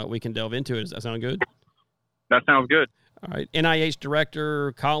can delve into it. Does that sound good? That sounds good. All right. NIH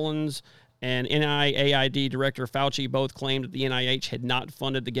Director Collins and NIAID Director Fauci both claimed that the NIH had not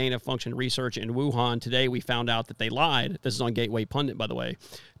funded the gain-of-function research in Wuhan. Today, we found out that they lied. This is on Gateway Pundit, by the way.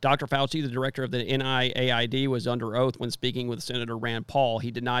 Dr. Fauci, the director of the NIAID, was under oath when speaking with Senator Rand Paul.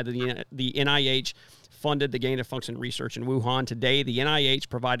 He denied that the NIH funded the gain-of-function research in Wuhan. Today, the NIH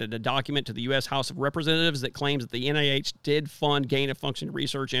provided a document to the U.S. House of Representatives that claims that the NIH did fund gain-of-function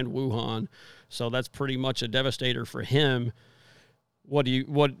research in Wuhan. So that's pretty much a devastator for him. What do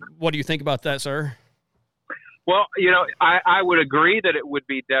you think about that, sir? Well, I would agree that it would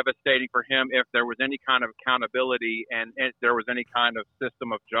be devastating for him if there was any kind of accountability and there was any kind of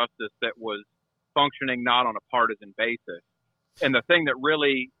system of justice that was functioning not on a partisan basis. And the thing that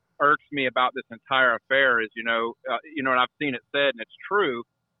really irks me about this entire affair is, and I've seen it said, and it's true,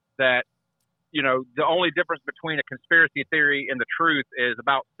 that, the only difference between a conspiracy theory and the truth is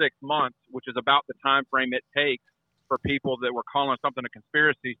about 6 months, which is about the time frame it takes for people that were calling something a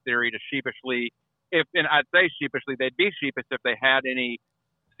conspiracy theory to sheepishly, and I'd say sheepishly, they'd be sheepish if they had any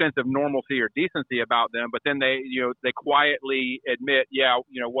sense of normalcy or decency about them. But then they quietly admit,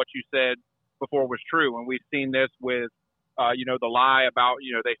 what you said before was true. And we've seen this with, the lie about,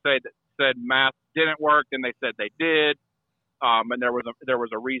 they said masks didn't work, then they said they did, and there was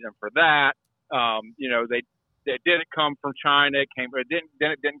a reason for that. They didn't come from China, it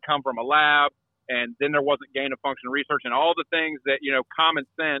didn't come from a lab. And then there wasn't gain of function research and all the things that, common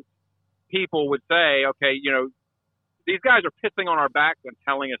sense people would say, okay, these guys are pissing on our backs and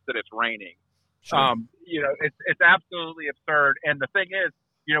telling us that it's raining. Sure. It's absolutely absurd. And the thing is,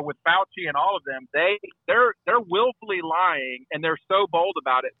 with Fauci and all of them, they're willfully lying, and they're so bold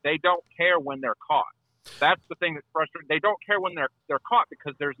about it, they don't care when they're caught. That's the thing that's frustrating. They don't care when they're caught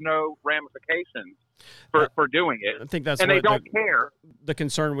because there's no ramifications for doing it. I think that's and what they don't care. The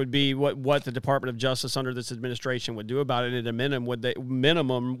concern would be what the Department of Justice under this administration would do about it. At a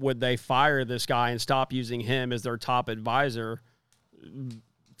minimum, would they fire this guy and stop using him as their top advisor?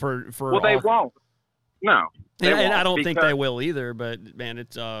 For they won't. No, and I don't think they will either. But man,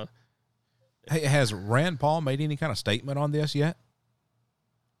 it's Hey, has Rand Paul made any kind of statement on this yet?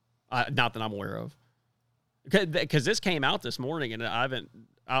 Not that I'm aware of. Because this came out this morning, and I haven't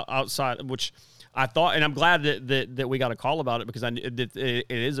outside, which I thought, and I'm glad that we got a call about it because it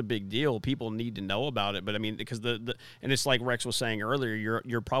is a big deal. People need to know about it. But I mean, because and it's like Rex was saying earlier,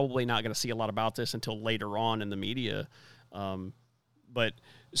 you're probably not going to see a lot about this until later on in the media. But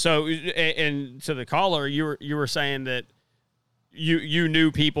so, and to the caller, you were saying that you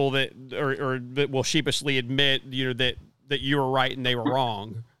knew people that that will sheepishly admit, that you were right and they were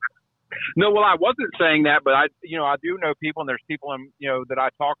wrong. No, well, I wasn't saying that, but I do know people, and there's people that I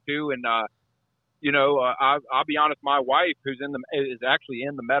talk to, and I'll be honest, my wife, who's is actually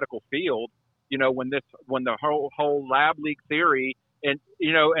in the medical field, when the whole lab leak theory, and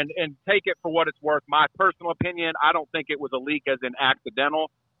take it for what it's worth. My personal opinion, I don't think it was a leak as in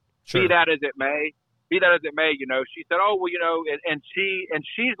accidental. Sure. Be that as it may, she said, oh well, and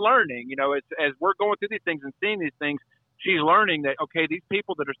she's learning, as we're going through these things and seeing these things. She's learning that, okay, these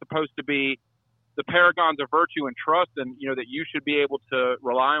people that are supposed to be the paragons of virtue and trust, and, that you should be able to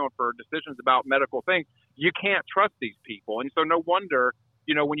rely on for decisions about medical things, you can't trust these people. And so no wonder,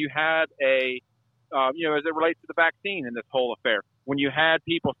 when you had as it relates to the vaccine in this whole affair, when you had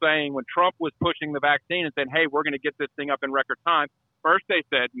people saying, when Trump was pushing the vaccine and saying, hey, we're going to get this thing up in record time, first they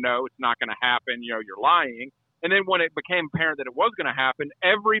said, no, it's not going to happen. You're lying. And then when it became apparent that it was going to happen,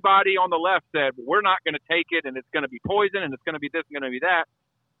 everybody on the left said, well, we're not going to take it, and it's going to be poison, and it's going to be this, and going to be that.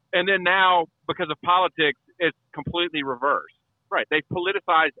 And then now, because of politics, it's completely reversed. Right? They've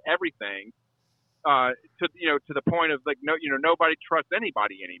politicized everything to the point of nobody trusts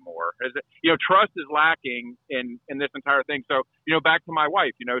anybody anymore. Trust is lacking in this entire thing. So back to my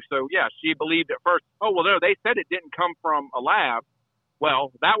wife. So yeah, she believed at first. Oh well, no, they said it didn't come from a lab.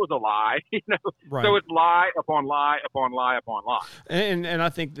 Well, that was a lie, Right. So it's lie upon lie upon lie upon lie. And I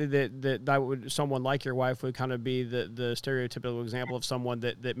think that would, someone like your wife would kind of be the stereotypical example of someone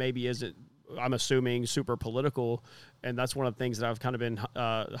that maybe isn't, I'm assuming, super political. And that's one of the things that I've kind of been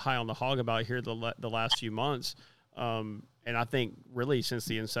high on the hog about here the last few months. And I think really since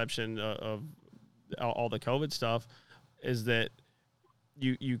the inception of all the COVID stuff is that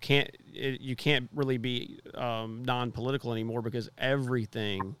you can't really be non-political anymore because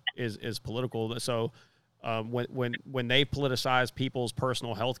everything is political. So when they politicize people's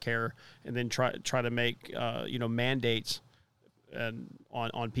personal health care and then try to make mandates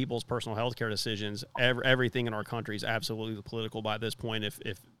on people's personal health care decisions, everything in our country is absolutely political by this point.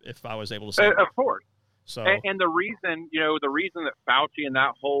 If I was able to say of course. So and the reason that Fauci and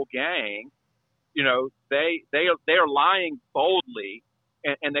that whole gang, they are lying boldly.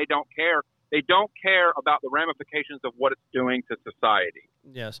 And they don't care. They don't care about the ramifications of what it's doing to society.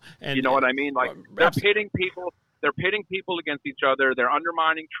 Yes, and you know what I mean. Like they're pitting people against each other. They're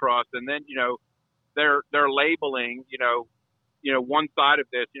undermining trust, and then they're labeling one side of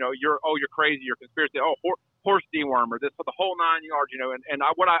this. You're crazy. You're conspiracy. Oh, horse dewormer. This for the whole 9 yards. And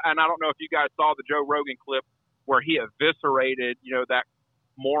I don't know if you guys saw the Joe Rogan clip where he eviscerated that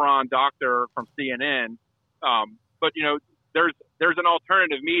moron doctor from CNN. But there's an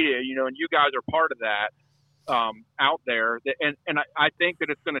alternative media, and you guys are part of that out there. And I think that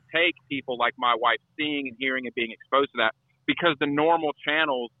it's going to take people like my wife seeing and hearing and being exposed to that, because the normal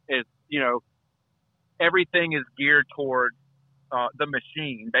channels is, everything is geared toward the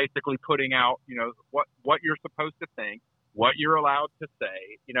machine, basically putting out, what you're supposed to think, what you're allowed to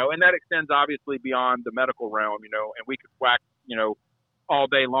say, and that extends obviously beyond the medical realm, and we could wax, all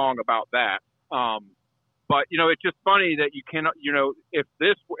day long about that. But, it's just funny that you cannot, if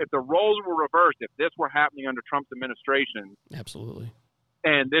the roles were reversed, if this were happening under Trump's administration. Absolutely.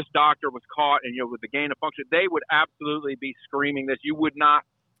 And this doctor was caught and, with the gain of function, they would absolutely be screaming this. You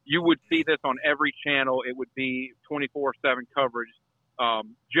would see this on every channel. It would be 24/7 coverage,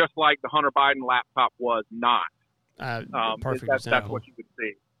 just like the Hunter Biden laptop was not. Perfect. That's what you would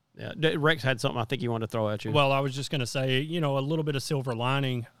see. Yeah, Rex had something I think you wanted to throw at you. Well, I was just going to say, a little bit of silver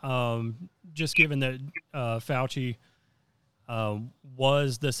lining, just given that Fauci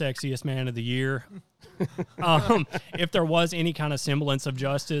was the sexiest man of the year. If there was any kind of semblance of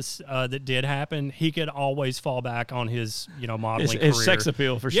justice that did happen, he could always fall back on his, modeling career. His sex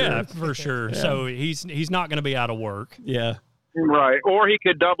appeal, for sure. Yeah, for sure. Yeah. So he's not going to be out of work. Yeah. Right, or he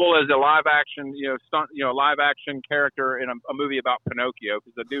could double as a live action, live action character in a movie about Pinocchio,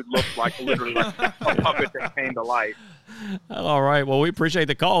 because the dude looks like literally like a puppet that came to life. All right. Well, we appreciate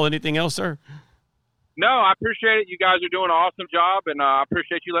the call. Anything else, sir? No, I appreciate it. You guys are doing an awesome job, and I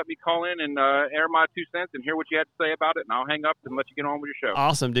appreciate you letting me call in and air my 2 cents and hear what you had to say about it, and I'll hang up and let you get on with your show.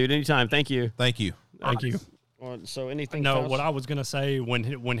 Awesome, dude. Anytime. Thank you. Thank you. Thank you. So anything? No, else? what I was going to say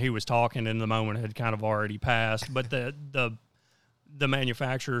when he was talking in the moment had kind of already passed, but the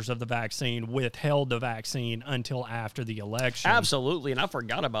manufacturers of the vaccine withheld the vaccine until after the election. Absolutely, and I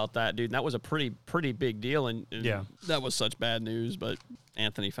forgot about that, dude. That was a pretty big deal, and yeah, that was such bad news. But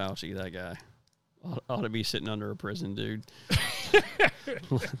Anthony Fauci, that guy, ought to be sitting under a prison, dude.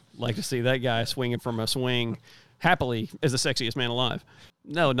 Like to see that guy swinging from a swing happily as the sexiest man alive.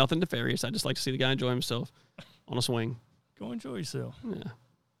 No, nothing nefarious. I just like to see the guy enjoy himself on a swing. Go enjoy yourself. Yeah.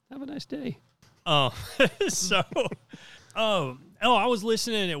 Have a nice day. Oh, I was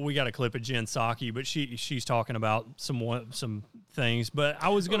listening, and we got a clip of Jen Psaki, but she's talking about some things. But I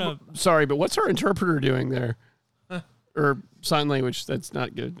was gonna. Sorry, but what's her interpreter doing there? Or sign language? That's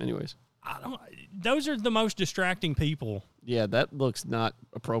not good. Anyways, those are the most distracting people. Yeah, that looks not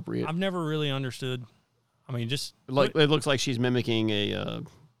appropriate. I've never really understood. I mean, just like it looks like she's mimicking a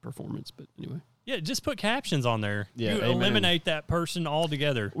performance. But anyway. Yeah, just put captions on there. Yeah, you eliminate that person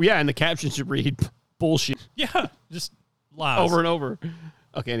altogether. Yeah, and the captions should read bullshit. Yeah, just lies. Over and over.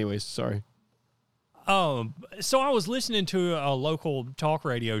 Okay, anyways, sorry. So I was listening to a local talk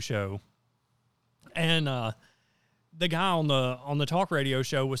radio show, and the guy on the talk radio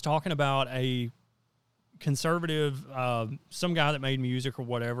show was talking about a conservative, some guy that made music or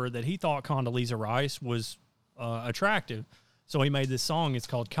whatever, that he thought Condoleezza Rice was attractive. So he made this song. It's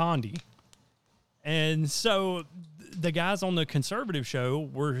called Condi. And so the guys on the conservative show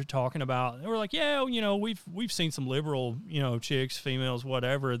were talking about, they were like, yeah, we've seen some liberal, chicks, females,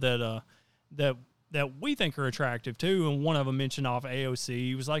 whatever, that we think are attractive too. And one of them mentioned off AOC.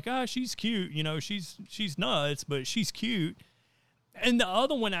 He was like, she's cute. She's nuts, but she's cute. And the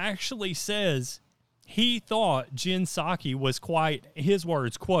other one actually says he thought Jen Psaki was quite, his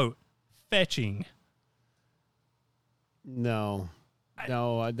words, quote, fetching. No,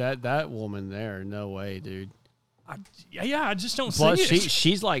 that woman there, no way, dude. I just don't Plus, see it.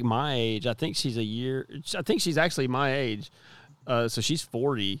 she's like my age. I think she's actually my age. So she's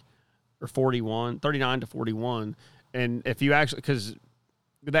 40 or 41, 39 to 41. And if you actually, because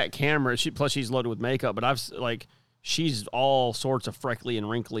that camera, she's loaded with makeup, but she's all sorts of freckly and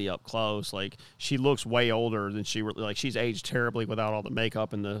wrinkly up close. Like, she looks way older than she really, she's aged terribly without all the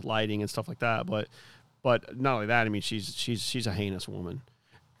makeup and the lighting and stuff like that. But not only that, I mean, she's a heinous woman.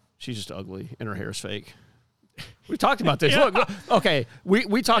 She's just ugly, and her hair's fake. We talked about this. Yeah. Look, okay,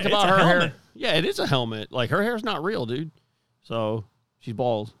 we talked about her helmet. hair. Yeah, it is a helmet. Like, her hair's not real, dude. So she's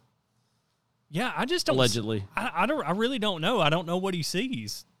bald. Yeah, I just don't. Allegedly. I really don't know. I don't know what he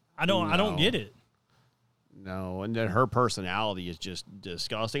sees. I don't get it. No, and then her personality is just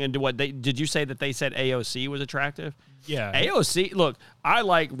disgusting. And did you say that they said AOC was attractive? Yeah. AOC, look, I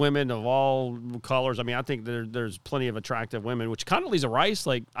like women of all colors. I mean, I think there's plenty of attractive women, which Condoleezza Rice,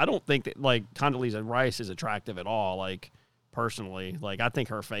 I don't think that, Condoleezza Rice is attractive at all, personally. I think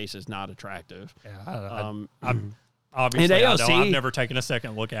her face is not attractive. Yeah, I'm obviously, I've never taken a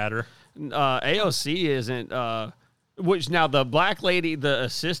second look at her. AOC isn't, which now the black lady, the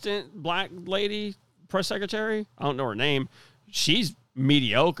assistant black lady, press secretary, I don't know her name. She's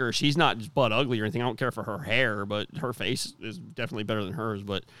mediocre. She's not just butt ugly or anything. I don't care for her hair, but her face is definitely better than hers.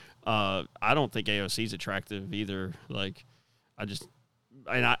 But I don't think AOC's attractive either.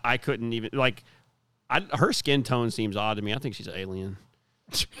 I couldn't even her skin tone seems odd to me. I think she's an alien.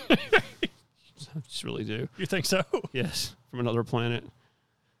 I just really do. You think so? Yes, from another planet.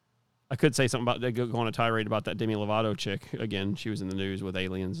 I could say something about go on a tirade about that Demi Lovato chick again. She was in the news with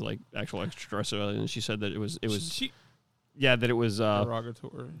aliens, actual extraterrestrial aliens. She said that it was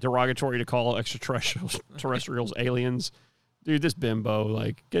derogatory to call extraterrestrials aliens. Dude, this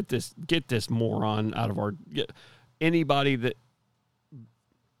bimbo, get this moron out of anybody that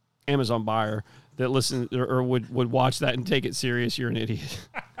Amazon buyer that listens or would watch that and take it serious. You're an idiot.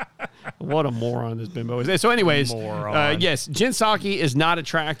 What a moron this bimbo is. So, anyways, yes, Jen Psaki is not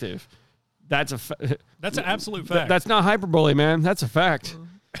attractive. That's that's an absolute fact. That's not hyperbole, man. That's a fact.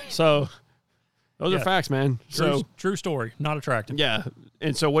 So, those are facts, man. True story. Not attractive. Yeah.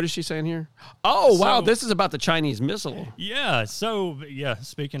 And so, what is she saying here? Oh, wow. This is about the Chinese missile. Yeah. So,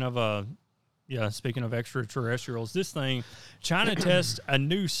 speaking of extraterrestrials, this thing, China tests a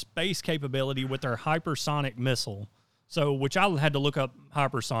new space capability with their hypersonic missile. So, which I had to look up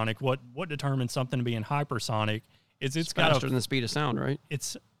hypersonic. What determines something being hypersonic? It's faster than the speed of sound, right?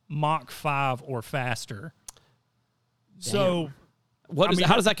 It's Mach 5 or faster. So, how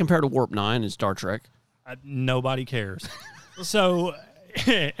does that compare to Warp 9 in Star Trek? Nobody cares. So,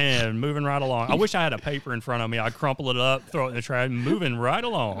 and moving right along. I wish I had a paper in front of me. I'd crumple it up, throw it in the trash, moving right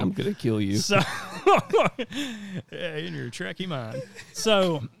along. I'm going to kill you. So, in your Trekkie mind.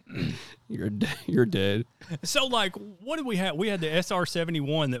 So, you're dead. So, like, what did we have? We had the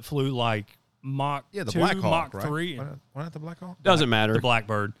SR-71 that flew like Mach 2, Black Hawk, Mach 3. Why not the Black Hawk? Doesn't matter. The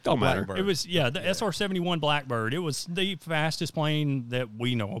Blackbird. Don't matter. It was, the SR-71 Blackbird. It was the fastest plane that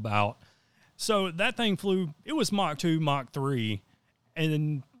we know about. So that thing flew, it was Mach 2, Mach 3,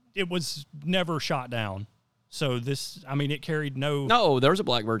 and it was never shot down. So it carried no... No, there was a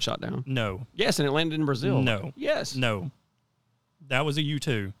Blackbird shot down. No. Yes, and it landed in Brazil. No. Yes. No. That was a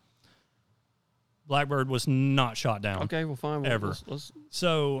U-2. Blackbird was not shot down. Okay, well, fine. Ever.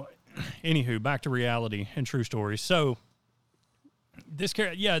 So, anywho, back to reality and true stories. So, this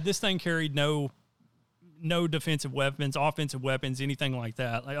thing carried no defensive weapons, offensive weapons, anything like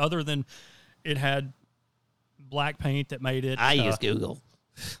that. Like, other than it had black paint that made it. I use Google.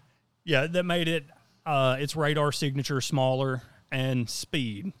 Yeah, that made it its radar signature smaller and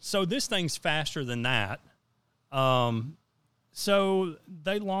speed. So this thing's faster than that. So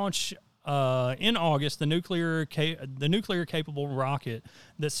they launch in August the nuclear capable rocket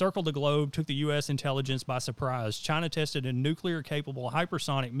that circled the globe, took the U.S. intelligence by surprise. China tested a nuclear capable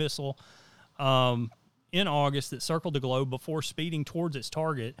hypersonic missile in August that circled the globe before speeding towards its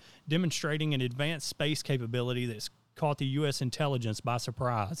target, demonstrating an advanced space capability that's caught the U.S. intelligence by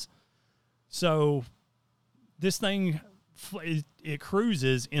surprise. So this thing, it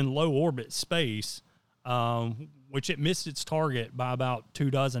cruises in low orbit space, which it missed its target by about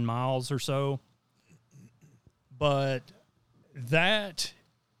 24 miles or so. But that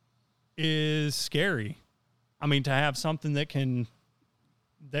is scary. I mean, to have something that can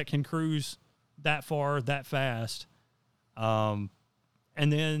cruise that far, that fast. And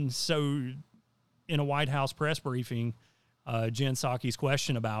then, so in a White House press briefing, Jen Psaki's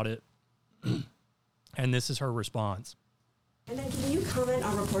question about it, and this is her response. And then can you comment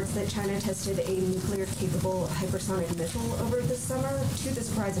on reports that China tested a nuclear-capable hypersonic missile over this summer to the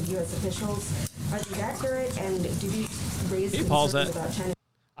surprise of U.S. officials? Are these accurate, and do these raise concerns about China?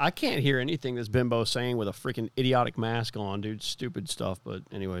 I can't hear anything that's Bimbo saying with a freaking idiotic mask on, dude. Stupid stuff, but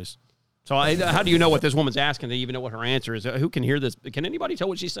anyways. So how do you know what this woman's asking? Do you even know what her answer is? Who can hear this? Can anybody tell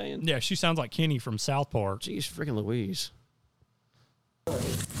what she's saying? Yeah, she sounds like Kenny from South Park. Jeez, freaking Louise.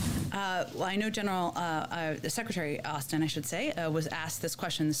 Well, I know the Secretary Austin, I should say, was asked this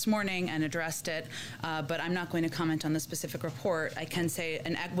question this morning and addressed it, but I'm not going to comment on the specific report. I can say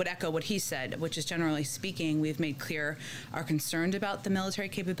and would echo what he said, which is generally speaking, we've made clear our concern about the military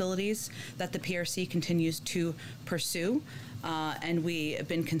capabilities that the PRC continues to pursue. And we have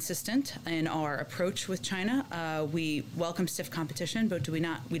been consistent in our approach with China. We welcome stiff competition, but do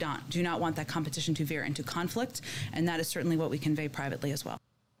not want that competition to veer into conflict, and that is certainly what we convey privately as well.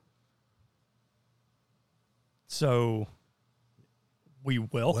 So we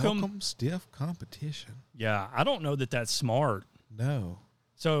welcome stiff competition. Yeah, I don't know that that's smart. No.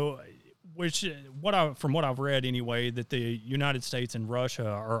 So, from what I've read anyway, that the United States and Russia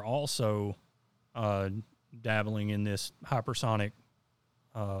are also dabbling in this hypersonic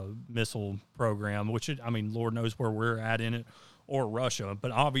missile program, which, Lord knows where we're at in it, or Russia.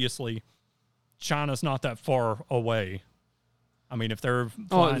 But obviously, China's not that far away. I mean, if they're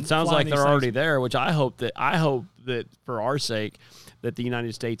it sounds like they're already there, which I hope that for our sake that the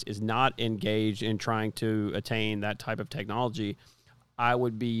United States is not engaged in trying to attain that type of technology. I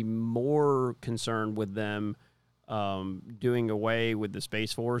would be more concerned with them doing away with the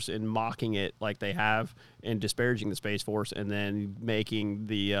Space Force and mocking it like they have and disparaging the Space Force, and then making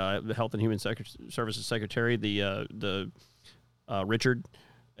the Health and Human Services Secretary, the Richard,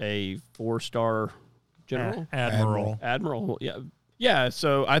 a 4-star general? Admiral. Yeah.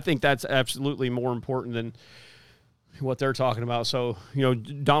 So I think that's absolutely more important than what they're talking about. So,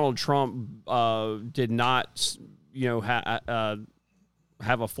 Donald Trump did not,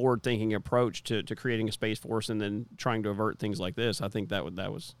 have a forward-thinking approach to creating a Space Force and then trying to avert things like this. I think that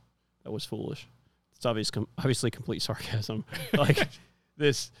was foolish. It's obviously complete sarcasm. Like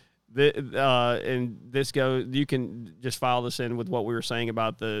this. And this goes, you can just file this in with what we were saying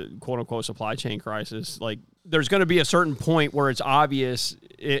about the quote-unquote supply chain crisis. Like, there's going to be a certain point where it's obvious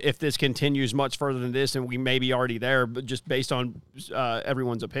if this continues much further than this, and we may be already there, but just based on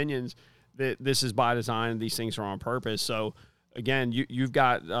everyone's opinions, that this is by design and these things are on purpose. So, again, you've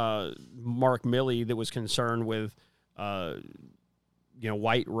got Mark Milley that was concerned with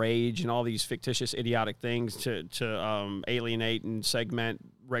white rage and all these fictitious, idiotic things to alienate and segment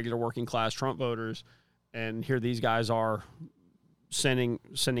regular working class Trump voters. And here these guys are sending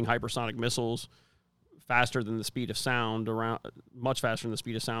hypersonic missiles faster than the speed of sound much faster than the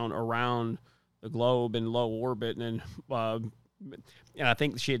speed of sound around the globe in low orbit. And I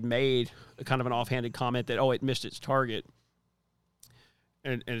think she had made a kind of an offhanded comment that, it missed its target.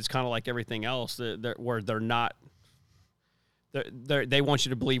 And it's kind of like everything else where they're not. They want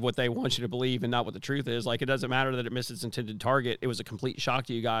you to believe what they want you to believe and not what the truth is. Like, it doesn't matter that it missed its intended target. It was a complete shock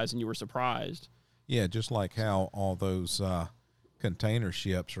to you guys, and you were surprised. Yeah, just like how all those container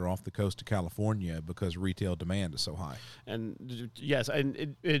ships are off the coast of California because retail demand is so high. And yes,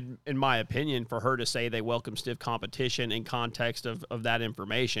 and in my opinion, for her to say they welcome stiff competition in context of that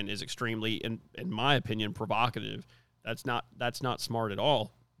information is extremely, in my opinion, provocative. That's not smart at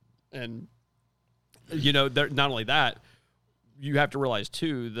all. And not only that, you have to realize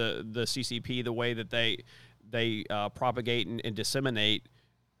too, the CCP, the way that they propagate and disseminate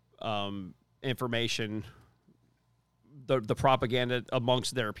information, the propaganda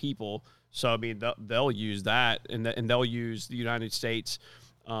amongst their people. So I mean, they'll use that, and they'll use the United States,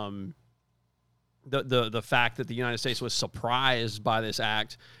 the fact that the United States was surprised by this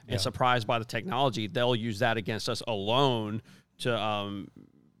act and surprised by the technology. They'll use that against us alone to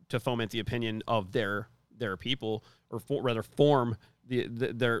foment the opinion of their people, or rather form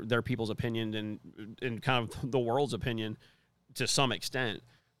their people's opinion and kind of the world's opinion to some extent.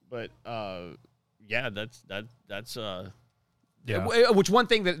 But that's which one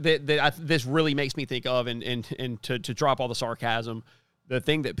thing that this really makes me think of, and to drop all the sarcasm, the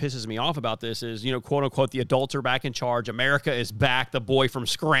thing that pisses me off about this is, quote unquote, the adults are back in charge. America is back. The boy from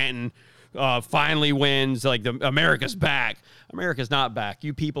Scranton finally wins. Like, America's back. America's not back.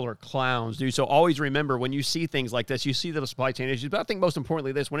 You people are clowns, dude. So always remember, when you see things like this, you see the supply chain issues. But I think most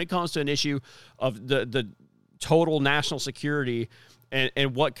importantly, when it comes to an issue of the total national security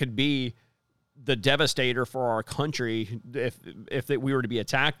and what could be the devastator for our country if we were to be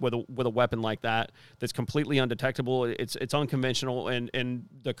attacked with a weapon like that, that's completely undetectable, it's unconventional, and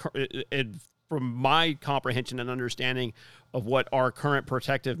from my comprehension and understanding of what our current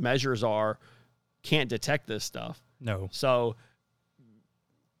protective measures are, can't detect this stuff. No. So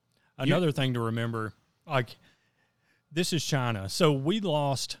another thing to remember, like, this is China. So we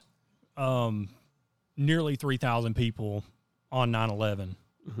lost nearly 3,000 people on 9/11.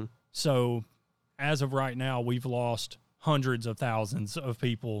 Mm-hmm. So as of right now, we've lost hundreds of thousands of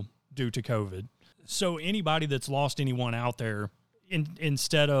people due to COVID. So anybody that's lost anyone out there,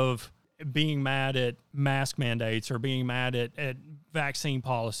 instead of being mad at mask mandates or being mad at vaccine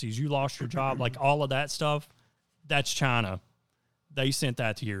policies, you lost your job, like all of that stuff, that's China. They sent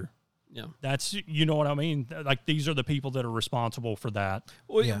that here. Yeah. That's, you know what I mean? Like, these are the people that are responsible for that.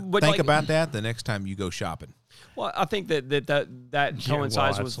 Well, Yeah. but Think about that the next time you go shopping. Well, I think that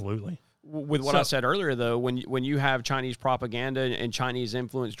coincides absolutely. with what I said earlier, though. When you have Chinese propaganda and Chinese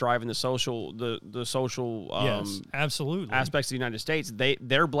influence driving the social yes, absolutely, aspects of the United States,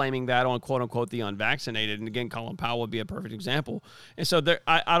 they're blaming that on, quote unquote, the unvaccinated. And again, Colin Powell would be a perfect example. And so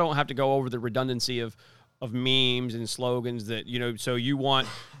I don't have to go over the redundancy of memes and slogans that, so you're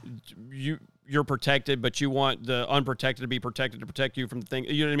protected, but you want the unprotected to be protected to protect you from the thing.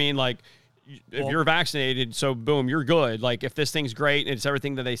 You know what I mean? Like, if you're vaccinated, so boom, you're good. Like, if this thing's great and it's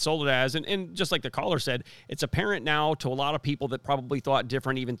everything that they sold it as, and just like the caller said, it's apparent now to a lot of people that probably thought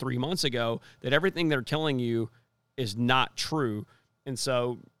different even 3 months ago, that everything they're telling you is not true. And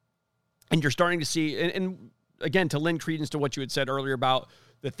so, and you're starting to see, and again, to lend credence to what you had said earlier about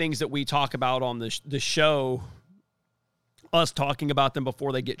the things that we talk about on the show, us talking about them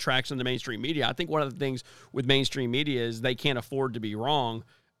before they get traction in the mainstream media. I think one of the things with mainstream media is they can't afford to be wrong.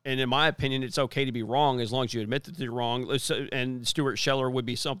 And in my opinion, it's okay to be wrong as long as you admit that you're wrong. And Stuart Scheller would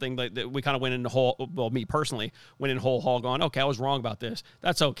be something that we kind of went in the whole, well, me personally, went in whole hog on, okay, I was wrong about this.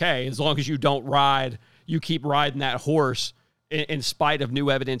 That's okay, as long as you you keep riding that horse in spite of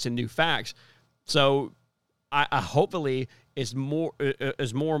new evidence and new facts. So I hopefully, as more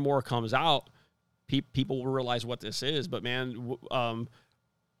and more comes out, people will realize what this is. But man,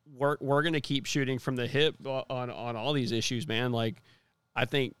 we're going to keep shooting from the hip on all these issues, man. Like, I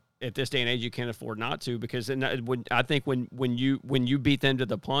think at this day and age, you can't afford not to, because I think when you beat them to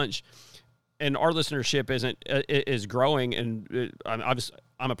the punch, and our listenership is growing, and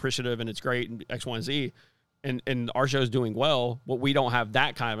I'm appreciative, and it's great, and X, Y, and Z, and our show's doing well. Well, we don't have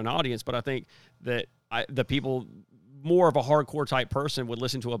that kind of an audience, but I think that the people, more of a hardcore type person, would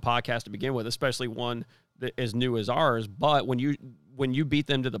listen to a podcast to begin with, especially one as new as ours. But when you beat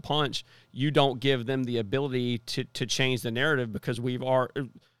them to the punch, you don't give them the ability to change the narrative, because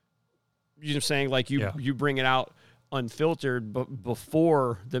saying like you bring it out unfiltered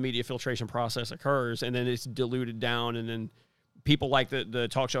before the media filtration process occurs, and then it's diluted down, and then people like the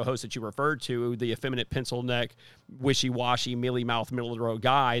talk show host that you referred to, the effeminate pencil neck, wishy-washy, mealy-mouthed, middle-of-the-road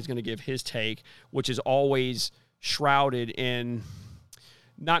guy, is going to give his take, which is always shrouded in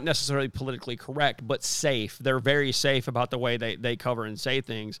not necessarily politically correct, but safe. They're very safe about the way they cover and say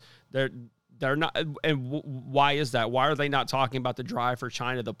things. They're not, and why is that? Why are they not talking about the drive for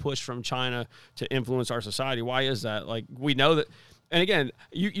China, the push from China to influence our society? Why is that? Like, we know that, and again,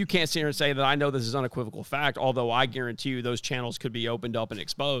 you can't sit here and say that I know this is unequivocal fact, although I guarantee you those channels could be opened up and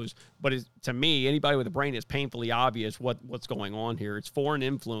exposed. But to me, anybody with a brain, is painfully obvious what's going on here. It's foreign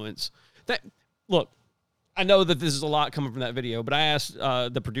influence. Look, I know that this is a lot coming from that video, but I asked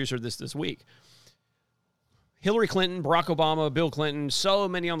the producer this week. Hillary Clinton, Barack Obama, Bill Clinton, so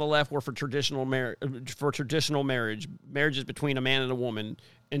many on the left were for traditional marriage. Marriages between a man and a woman,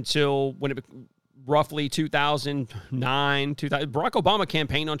 until when it roughly 2009, Barack Obama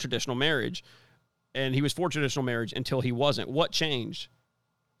campaigned on traditional marriage, and he was for traditional marriage until he wasn't. What changed?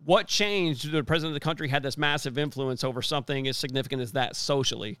 What changed? The president of the country had this massive influence over something as significant as that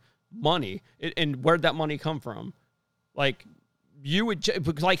socially. Money. And where'd that money come from? Like, you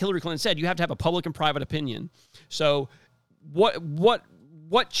would, like Hillary Clinton said, you have to have a public and private opinion. So what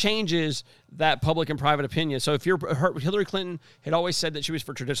changes that public and private opinion? So if Hillary Clinton had always said that she was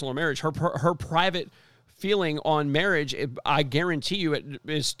for traditional marriage, her private feeling on marriage, I guarantee you it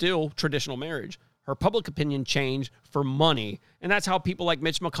is still traditional marriage. Her public opinion changed for money. And that's how people like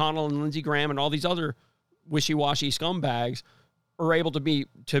Mitch McConnell and Lindsey Graham and all these other wishy-washy scumbags are able to be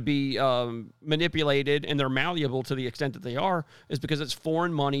manipulated, and they're malleable to the extent that they are, is because it's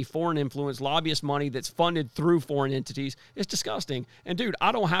foreign money, foreign influence, lobbyist money that's funded through foreign entities. It's disgusting. And dude,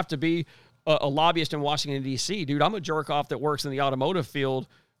 I don't have to be a lobbyist in Washington, D.C. Dude, I'm a jerk off that works in the automotive field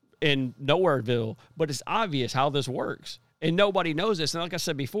in Nowhereville, but it's obvious how this works. And nobody knows this. And like I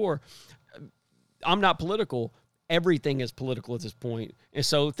said before, I'm not political. Everything is political at this point. And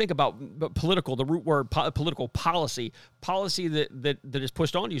so think about political, the root word, political policy that is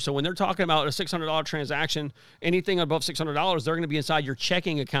pushed on you. So when they're talking about a $600 transaction, anything above $600, they're going to be inside your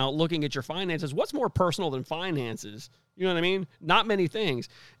checking account looking at your finances. What's more personal than finances? You know what I mean? Not many things.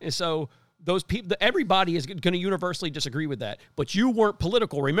 And so those people, everybody is going to universally disagree with that. But you weren't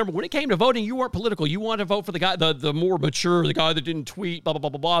political. Remember, when it came to voting, you weren't political. You wanted to vote for the guy, the more mature, the guy that didn't tweet, blah, blah, blah,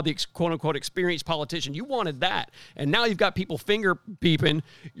 blah, blah, the quote-unquote experienced politician. You wanted that. And now you've got people finger beeping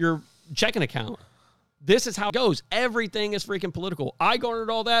your checking account. This is how it goes. Everything is freaking political. I garnered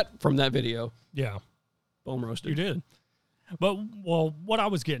all that from that video. Yeah. Bone roasted. You did. But, well, what I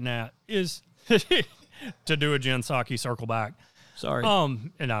was getting at is to do a Jen Psaki circle back. Sorry.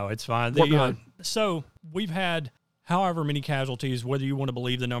 No, it's fine. So we've had however many casualties, whether you want to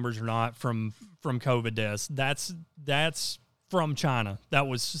believe the numbers or not, from COVID deaths. That's from China. That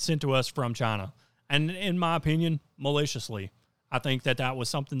was sent to us from China. And in my opinion, maliciously. I think that was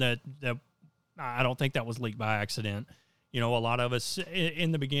something that I don't think that was leaked by accident. You know, a lot of us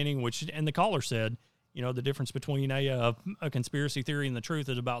in the beginning, and the caller said, you know, the difference between a conspiracy theory and the truth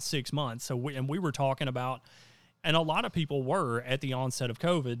is about 6 months. So we were talking about, and a lot of people were at the onset of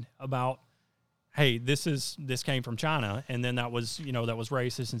COVID about, hey, this came from China, and then that was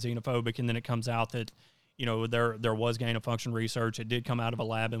racist and xenophobic, and then it comes out that, you know, there was gain of function research. It did come out of a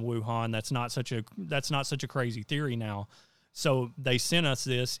lab in Wuhan. That's not such a crazy theory now. So they sent us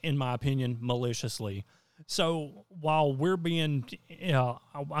this, in my opinion, maliciously. So while we're being,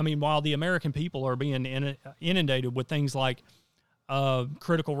 while the American people are being inundated with things like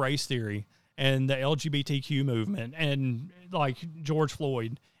critical race theory and the LGBTQ movement and like George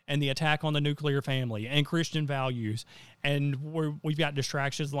Floyd and the attack on the nuclear family and Christian values, and we've got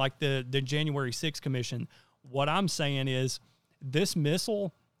distractions like the January 6th Commission, what I'm saying is this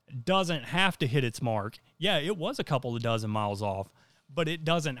missile doesn't have to hit its mark. Yeah, it was a couple of dozen miles off, but it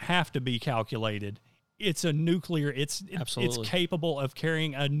doesn't have to be calculated. It's a nuclear, it's capable of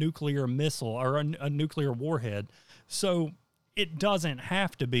carrying a nuclear missile or a nuclear warhead. So it doesn't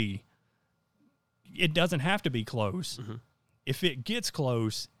have to be close. Mm-hmm. If it gets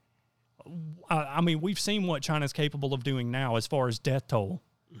close, we've seen what China's capable of doing now as far as death toll.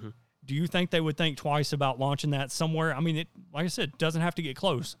 Mm-hmm. Do you think they would think twice about launching that somewhere? I mean, like I said, it doesn't have to get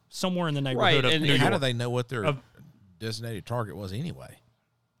close. Somewhere in the neighborhood of New York. How do they know what their designated target was anyway?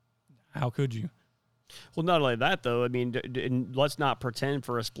 How could you? Well, not only that, though, I mean, let's not pretend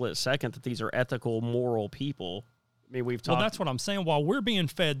for a split second that these are ethical, moral people. I mean, we've talked. Well, that's what I'm saying. While we're being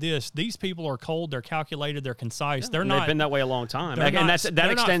fed this, these people are cold, they're calculated, they're concise. They're not. They've been that way a long time. They're And not,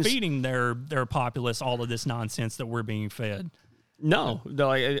 that extends. not feeding their populace all of this nonsense that we're being fed. No,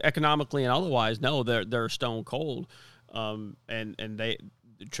 economically and otherwise, no, they're stone cold. And they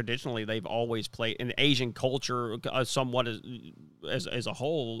traditionally they've always played in Asian culture, somewhat as a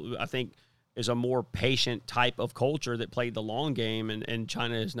whole. I think is a more patient type of culture that played the long game, and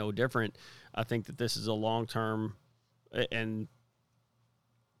China is no different. I think that this is a long term, and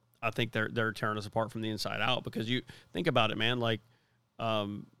I think they're tearing us apart from the inside out, because you think about it, man. Like,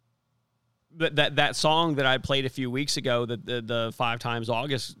 that song that I played a few weeks ago, the 5 Times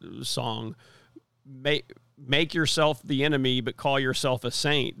August song, make yourself the enemy, but call yourself a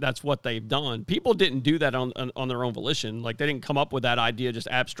saint. That's what they've done. People didn't do that on their own volition. Like, they didn't come up with that idea just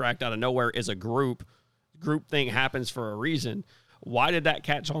abstract out of nowhere as a group. Group thing happens for a reason. Why did that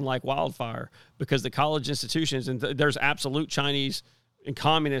catch on like wildfire? Because the college institutions, and there's absolute Chinese and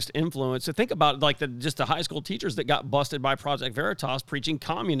communist influence. So think about like just the high school teachers that got busted by Project Veritas preaching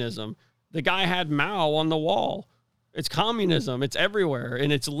communism. The guy had Mao on the wall. It's communism. It's everywhere,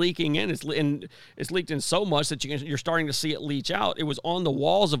 and it's leaking in. It's leaked in so much that you're starting to see it leach out. It was on the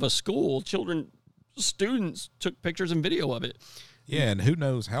walls of a school. Students took pictures and video of it. Yeah, and who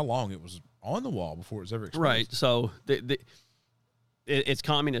knows how long it was on the wall before it was ever exposed. Right. So it's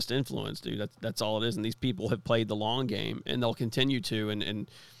communist influence, dude. That's all it is. And these people have played the long game, and they'll continue to. And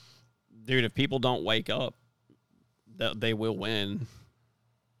dude, if people don't wake up, they will win.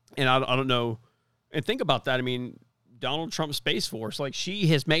 And I don't know. And think about that. I mean, Donald Trump's Space Force, like, she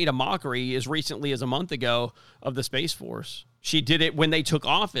has made a mockery as recently as a month ago of the Space Force. She did it when they took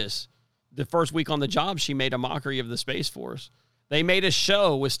office. The first week on the job, she made a mockery of the Space Force. They made a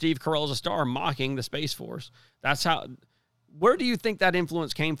show with Steve Carell as a star mocking the Space Force. That's how. Where do you think that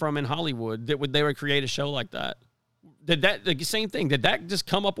influence came from in Hollywood that they would create a show like that? Did that, the same thing, did that just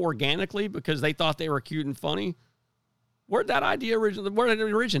come up organically because they thought they were cute and funny? Where did that idea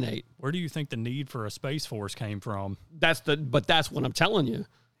originate? Where do you think the need for a Space Force came from? But that's what I'm telling you.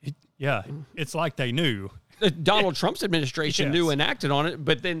 It's like they knew. Donald Trump's administration knew and acted on it,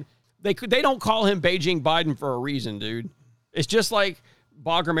 but then they don't call him Beijing Biden for a reason, dude. It's just like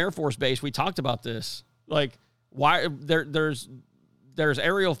Bagram Air Force Base. We talked about this. Like, why there's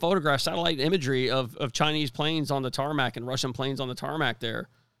aerial photographs, satellite imagery of Chinese planes on the tarmac and Russian planes on the tarmac there.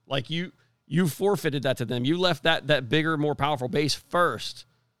 Like, you forfeited that to them. You left that bigger, more powerful base first.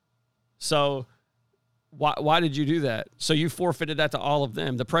 So why did you do that? So you forfeited that to all of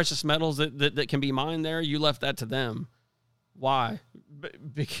them. The precious metals that can be mined there, you left that to them. Why?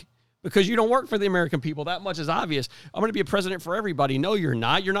 Because you don't work for the American people. That much is obvious. I'm going to be a president for everybody. No, you're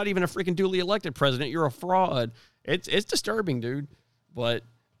not. You're not even a freaking duly elected president. You're a fraud. It's disturbing, dude. But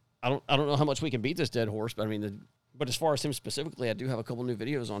I don't know how much we can beat this dead horse. But I mean, but as far as him specifically, I do have a couple new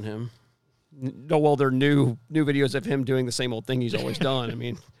videos on him. No, well, they're new videos of him doing the same old thing he's always done. I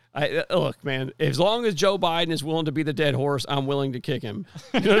mean, look, man, as long as Joe Biden is willing to be the dead horse, I'm willing to kick him.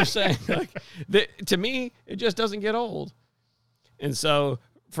 You know what I'm saying? Like, to me, it just doesn't get old. And so,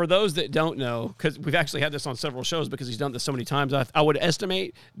 for those that don't know, because we've actually had this on several shows because he's done this so many times, I would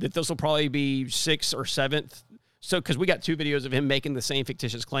estimate that this will probably be 6th or 7th. So, because we got 2 videos of him making the same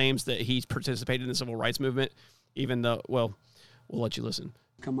fictitious claims that he's participated in the civil rights movement, even though, well, we'll let you listen.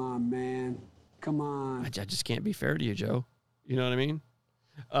 Come on, man. Come on. I just can't be fair to you, Joe. You know what I mean?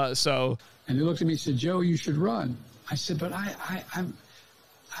 And he looked at me and said, Joe, you should run. I said, but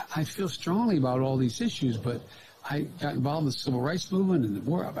I feel strongly about all these issues, but I got involved in the civil rights movement and the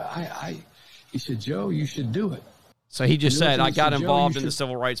war. He said, Joe, you should do it. So he just said, I got involved in the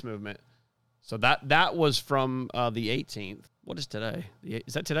civil rights movement. So that was from the 18th. What is today?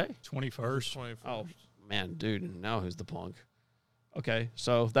 Is that today? 21st. Oh, man, dude, now who's the punk? Okay,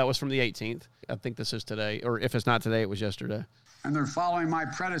 so that was from the 18th. I think this is today, or if it's not today, it was yesterday. And they're following my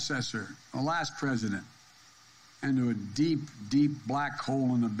predecessor, the last president, into a deep, deep black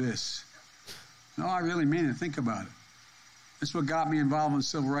hole and abyss. No, I really mean it. Think about it. That's what got me involved in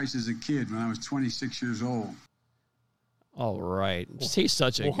civil rights as a kid when I was 26 years old. All right. He's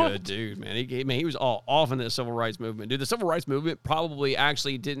such a good dude, man. He was all off in the civil rights movement. Dude, the civil rights movement probably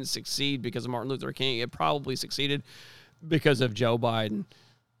actually didn't succeed because of Martin Luther King. It probably succeeded because of Joe Biden.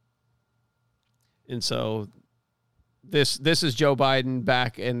 And so this is Joe Biden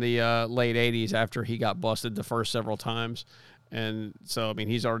back in the late 80s after he got busted the first several times. And so, I mean,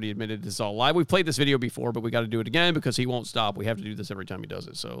 he's already admitted this is all live. We've played this video before, but we got to do it again because he won't stop. We have to do this every time he does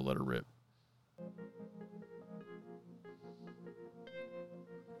it, so let her rip.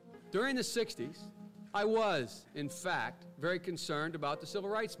 During the 60s, I was, in fact, very concerned about the civil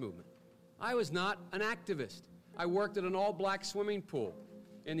rights movement. I was not an activist. I worked at an all-black swimming pool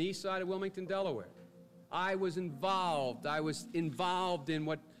in the east side of Wilmington, Delaware. I was involved. I was involved in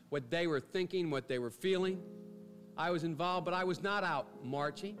what they were thinking, what they were feeling. I was involved, but I was not out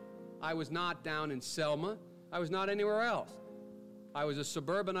marching. I was not down in Selma. I was not anywhere else. I was a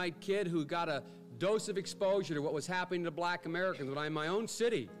suburbanite kid who got a dose of exposure to what was happening to black Americans when I'm in my own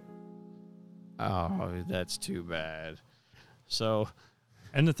city. Oh, that's too bad. So,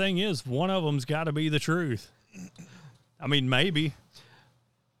 and the thing is, one of them's got to be the truth. I mean, maybe.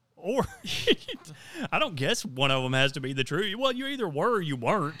 Or, I don't guess one of them has to be the truth. Well, you either were or you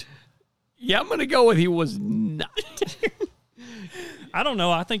weren't. Yeah, I'm going to go with he was not. I don't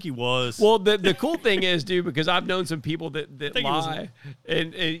know. I think he was. Well, the cool thing is, dude, because I've known some people that lie,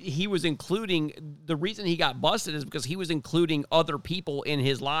 and he was including, the reason he got busted is because he was including other people in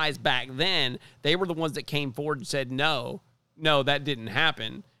his lies back then. They were the ones that came forward and said, no, that didn't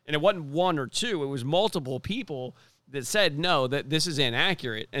happen. And it wasn't one or two. It was multiple people that said, no, that this is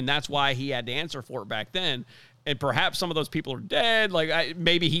inaccurate. And that's why he had to answer for it back then. And perhaps some of those people are dead. Like,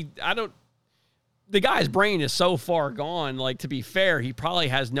 the guy's brain is so far gone. Like, to be fair, he probably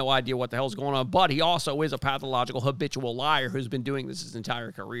has no idea what the hell's going on. But he also is a pathological, habitual liar who's been doing this his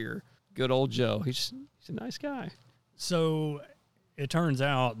entire career. Good old Joe. He's a nice guy. So it turns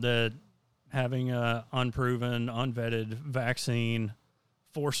out that having a unproven, unvetted vaccine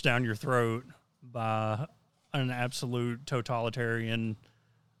forced down your throat by an absolute totalitarian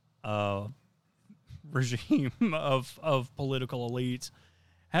regime of political elites,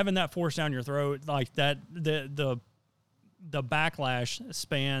 having that forced down your throat like that, the backlash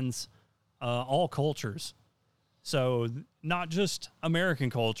spans all cultures. So not just American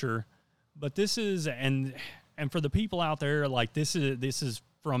culture, but this is, and for the people out there, like this is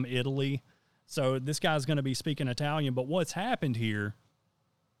from Italy. So this guy's going to be speaking Italian, but what's happened here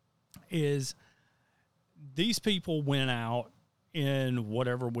is these people went out in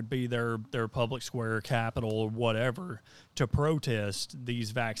whatever would be their public square, Capitol, or whatever, to protest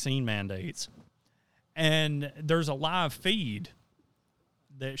these vaccine mandates. And there's a live feed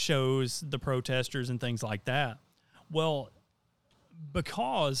that shows the protesters and things like that. Well,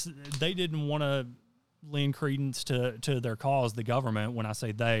 because they didn't want to lend credence to their cause, the government, when I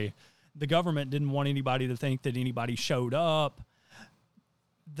say they, the government didn't want anybody to think that anybody showed up.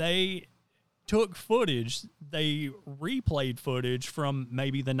 They took footage, they replayed footage from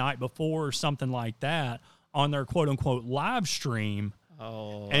maybe the night before or something like that on their quote-unquote live stream,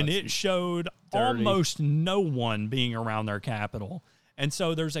 and it showed almost no one being around their Capitol. And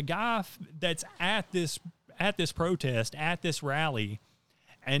so there's a guy that's at this protest, at this rally,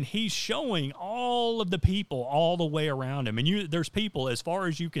 and he's showing all of the people all the way around him. And there's people as far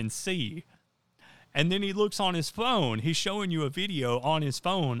as you can see. And then he looks on his phone. He's showing you a video on his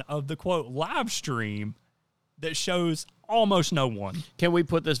phone of the, quote, live stream that shows almost no one. Can we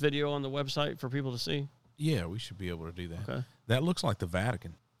put this video on the website for people to see? Yeah, we should be able to do that. Okay. That looks like the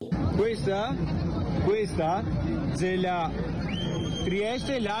Vatican. Questa è la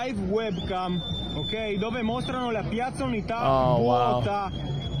Trieste Live Webcam, ok? Dove mostrano la Piazza Unità vuota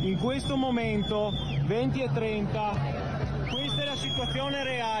in questo momento, 20:30. Questa è la situazione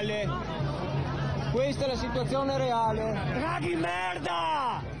reale. Questa è la situazione reale. Draghi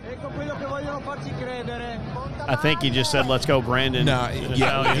merda! Ecco quello che vogliono farci credere. I think he just said, let's go, Brandon. No,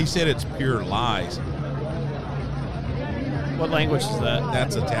 yeah, he said it's pure lies. What language is that?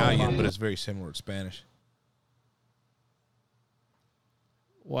 That's Italian, but it's very similar to Spanish.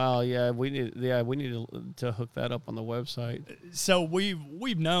 Wow, yeah, we need to hook that up on the website. So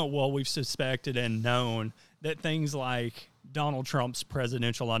we've suspected and known that things like Donald Trump's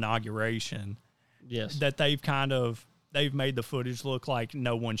presidential inauguration, yes, that they've made the footage look like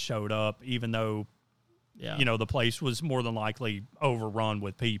no one showed up, even though, the place was more than likely overrun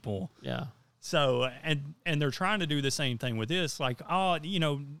with people. Yeah. So, and they're trying to do the same thing with this, like,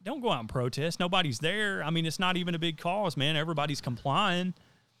 don't go out and protest. Nobody's there. I mean, it's not even a big cause, man. Everybody's complying.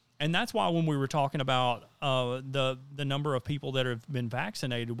 And that's why when we were talking about the number of people that have been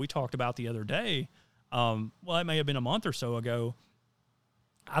vaccinated, we talked about the other day, it may have been a month or so ago,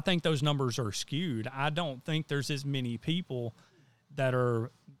 I think those numbers are skewed. I don't think there's as many people that are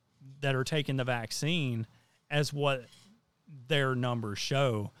taking the vaccine as what their numbers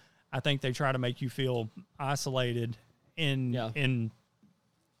show. I think they try to make you feel isolated and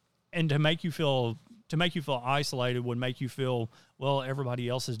to make you feel isolated would make you feel, well, everybody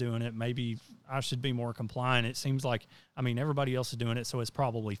else is doing it. Maybe I should be more compliant. It seems like, everybody else is doing it, so it's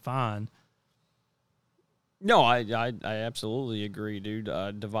probably fine. No, I absolutely agree, dude.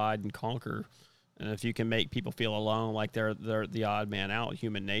 Divide and conquer. And if you can make people feel alone, like they're the odd man out,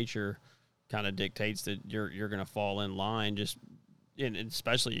 human nature kind of dictates that you're going to fall in line. Just and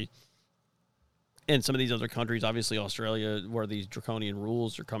especially in some of these other countries, obviously Australia, where these draconian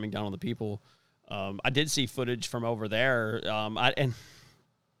rules are coming down on the people. I did see footage from over there, and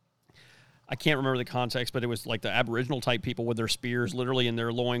I can't remember the context, but it was like the Aboriginal type people with their spears literally in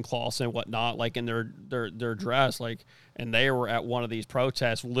their loincloths and whatnot, like in their dress, like, and they were at one of these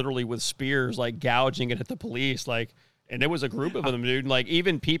protests literally with spears, like gouging it at the police, like, and there was a group of them, dude. Like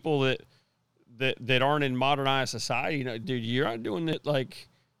even people that aren't in modernized society, you know, dude, you're not doing it. Like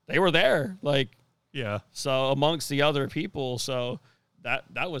they were there, like, yeah. So amongst the other people, so that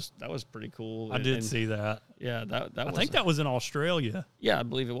was pretty cool. I did see that. Yeah, that I was, think that was in Australia. Yeah, I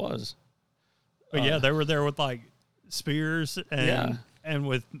believe it was. But yeah, they were there with like spears and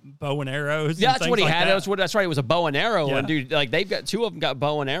with bow and arrows. Yeah, and that's things what he like had. that. That's right. It was a bow and arrow, Yeah. and dude, like they've got two of them got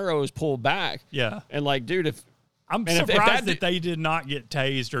bow and arrows pulled back. Yeah, and like, dude, I'm if surprised that they did not get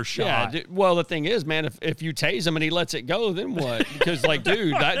tased or shot. Yeah, dude, well, the thing is, man, if you tase him and he lets it go, then what? Because like,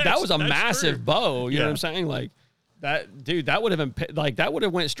 dude, that was a massive true. bow. You know Yeah. what I'm saying? Like that, dude, that would have been like that would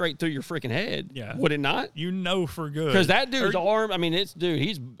have went straight through your freaking head. Yeah, would it not? You know for good. Because that dude's arm, I mean,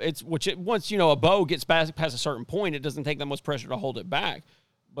 once you know a bow gets past a certain point, it doesn't take that much pressure to hold it back.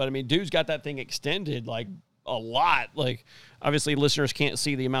 But I mean, dude's got that thing extended like a lot. Like, obviously, listeners can't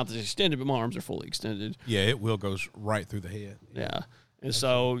see the amount that's extended, but my arms are fully extended. Yeah, it will goes right through the head. Yeah, and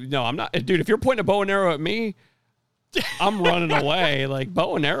so no, I'm not, dude. If you're pointing a bow and arrow at me, I'm running away. Like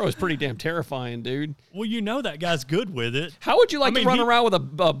bow and arrow is pretty damn terrifying, dude. Well, you know that guy's good with it. How would you like to run around with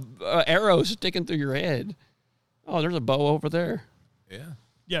a arrow sticking through your head? Oh, there's a bow over there. Yeah.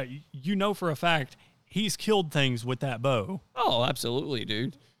 Yeah, you know for a fact he's killed things with that bow. Oh, absolutely,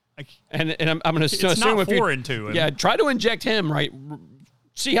 dude. And I'm going to It's assume not if foreign to him. Yeah, try to inject him, right?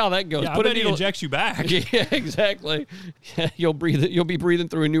 See how that goes. Yeah, I bet he injects you back. Yeah, exactly. Yeah, you'll be breathing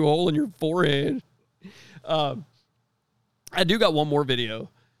through a new hole in your forehead. I do got one more video.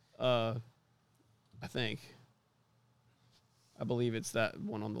 I believe it's that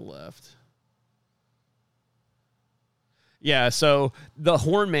one on the left. Yeah, so the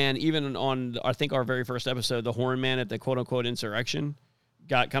Horn Man, even on, I think, our very first episode, the Horn Man at the quote-unquote insurrection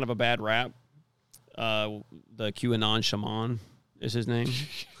got kind of a bad rap. The QAnon shaman is his name.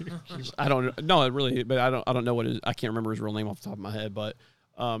 I don't know, really, but I don't know I can't remember his real name off the top of my head, but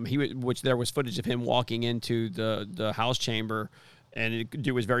there was footage of him walking into the House chamber, and the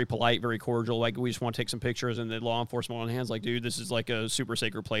dude was very polite, very cordial. Like, we just want to take some pictures, and the law enforcement on hands, like, dude, this is like a super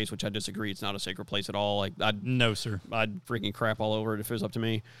sacred place, which I disagree. It's not a sacred place at all. Like, no, sir. I'd freaking crap all over it if it was up to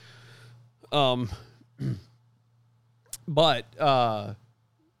me. But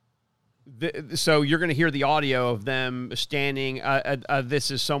so you're going to hear the audio of them standing.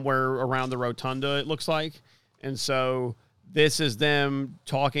 This is somewhere around the rotunda, it looks like, and so this is them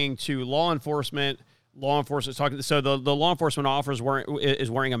talking to law enforcement. Law enforcement talking. So the law enforcement officer is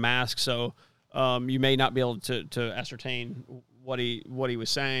wearing a mask, so you may not be able to ascertain what he was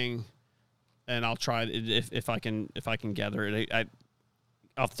saying. And I'll try if I can gather it.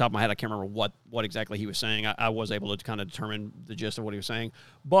 Off the top of my head, I can't remember what exactly he was saying. I was able to kind of determine the gist of what he was saying,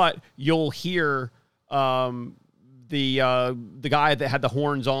 but you'll hear the guy that had the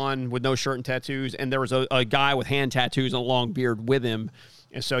horns on with no shirt and tattoos, and there was a guy with hand tattoos and a long beard with him.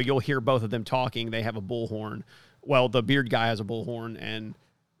 And so you'll hear both of them talking. They have a bullhorn. Well, the beard guy has a bullhorn, and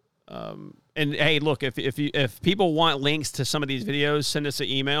hey, look, if people want links to some of these videos, send us an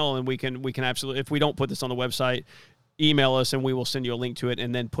email, and we can absolutely, if we don't put this on the website, email us and we will send you a link to it,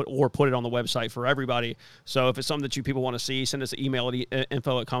 and then put it on the website for everybody. So if it's something that you people want to see, send us an email at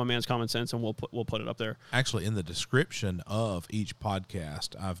info@commonmanscommonsense, and we'll put it up there. Actually, in the description of each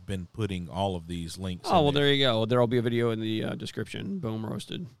podcast, I've been putting all of these links. Oh, well, there you go. There'll be a video in the description. Boom,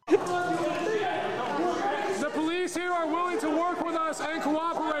 roasted. The police here are willing to work with us and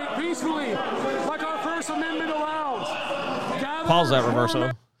cooperate peacefully, like our First Amendment allows. Pause that,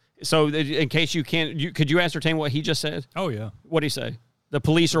 Reverso. So, in case you can't, could you ascertain what he just said? Oh, yeah. What'd he say? The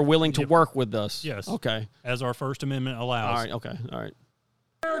police are willing to work with us. Yes. Okay. As our First Amendment allows. All right. Okay. All right.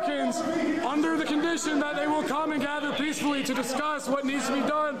 Americans, under the condition that they will come and gather peacefully to discuss what needs to be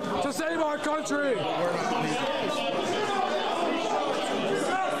done to save our country.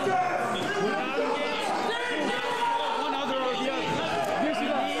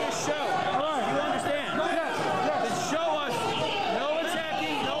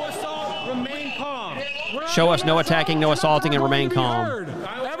 Show us no attacking, no assaulting, and remain calm.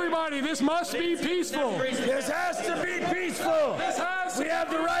 Everybody, this must be peaceful. This has to be peaceful. We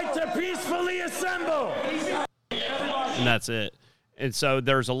have the right to peacefully assemble. And that's it. And so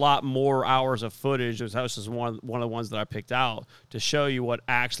there's a lot more hours of footage. This is one of the ones that I picked out to show you what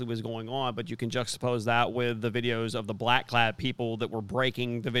actually was going on. But you can juxtapose that with the videos of the black-clad people that were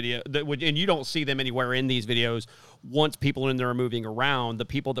breaking the video. And you don't see them anywhere in these videos. Once people in there are moving around, the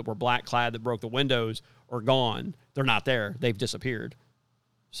people that were black-clad that broke the windows are gone. They're not there. They've disappeared.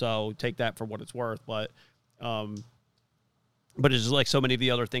 So take that for what it's worth. But it's just like so many of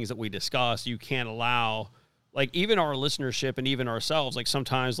the other things that we discussed, you can't allow... Like, even our listenership and even ourselves, like,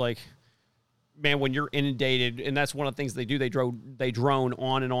 sometimes, like, man, when you're inundated, and that's one of the things they do, they drone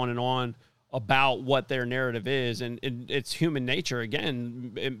on and on and on about what their narrative is, and it's human nature.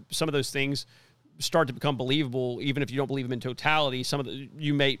 Again, some of those things start to become believable, even if you don't believe them in totality.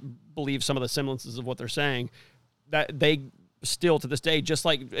 You may believe some of the semblances of what they're saying, that they still, to this day, just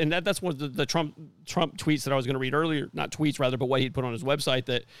like, and that's one of the Trump tweets that I was going to read earlier, not tweets, rather, but what he'd put on his website,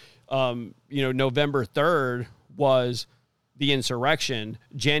 that November 3rd was the insurrection.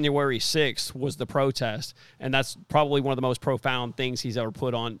 January 6th was the protest. And that's probably one of the most profound things he's ever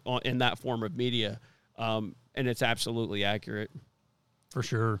put on in that form of media. And it's absolutely accurate. For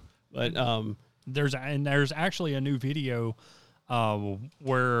sure. But there's actually a new video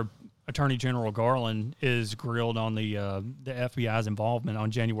where Attorney General Garland is grilled on the FBI's involvement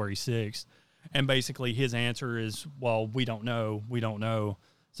on January 6th. And basically his answer is, well, we don't know.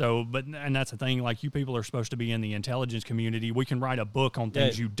 So, and that's the thing, like, you people are supposed to be in the intelligence community. We can write a book on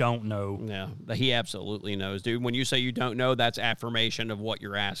things you don't know. Yeah, he absolutely knows, dude. When you say you don't know, that's affirmation of what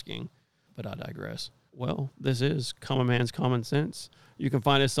you're asking. But I digress. Well, this is Common Man's Common Sense. You can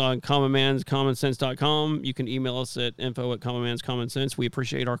find us on commonmanscommonsense.com. You can email us at info@commonmanscommonsense. We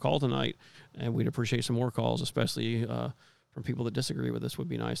appreciate our call tonight, and we'd appreciate some more calls, especially from people that disagree with us. Would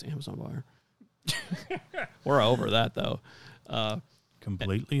be nice. Amazon buyer. We're over that, though.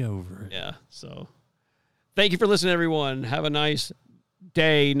 Completely over it. Yeah. So thank you for listening, everyone. Have a nice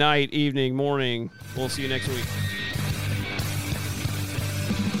day, night, evening, morning. We'll see you next week.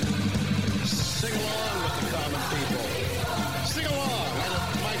 Sing along with the common people. Sing along, and it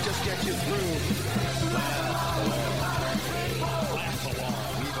might just get you through.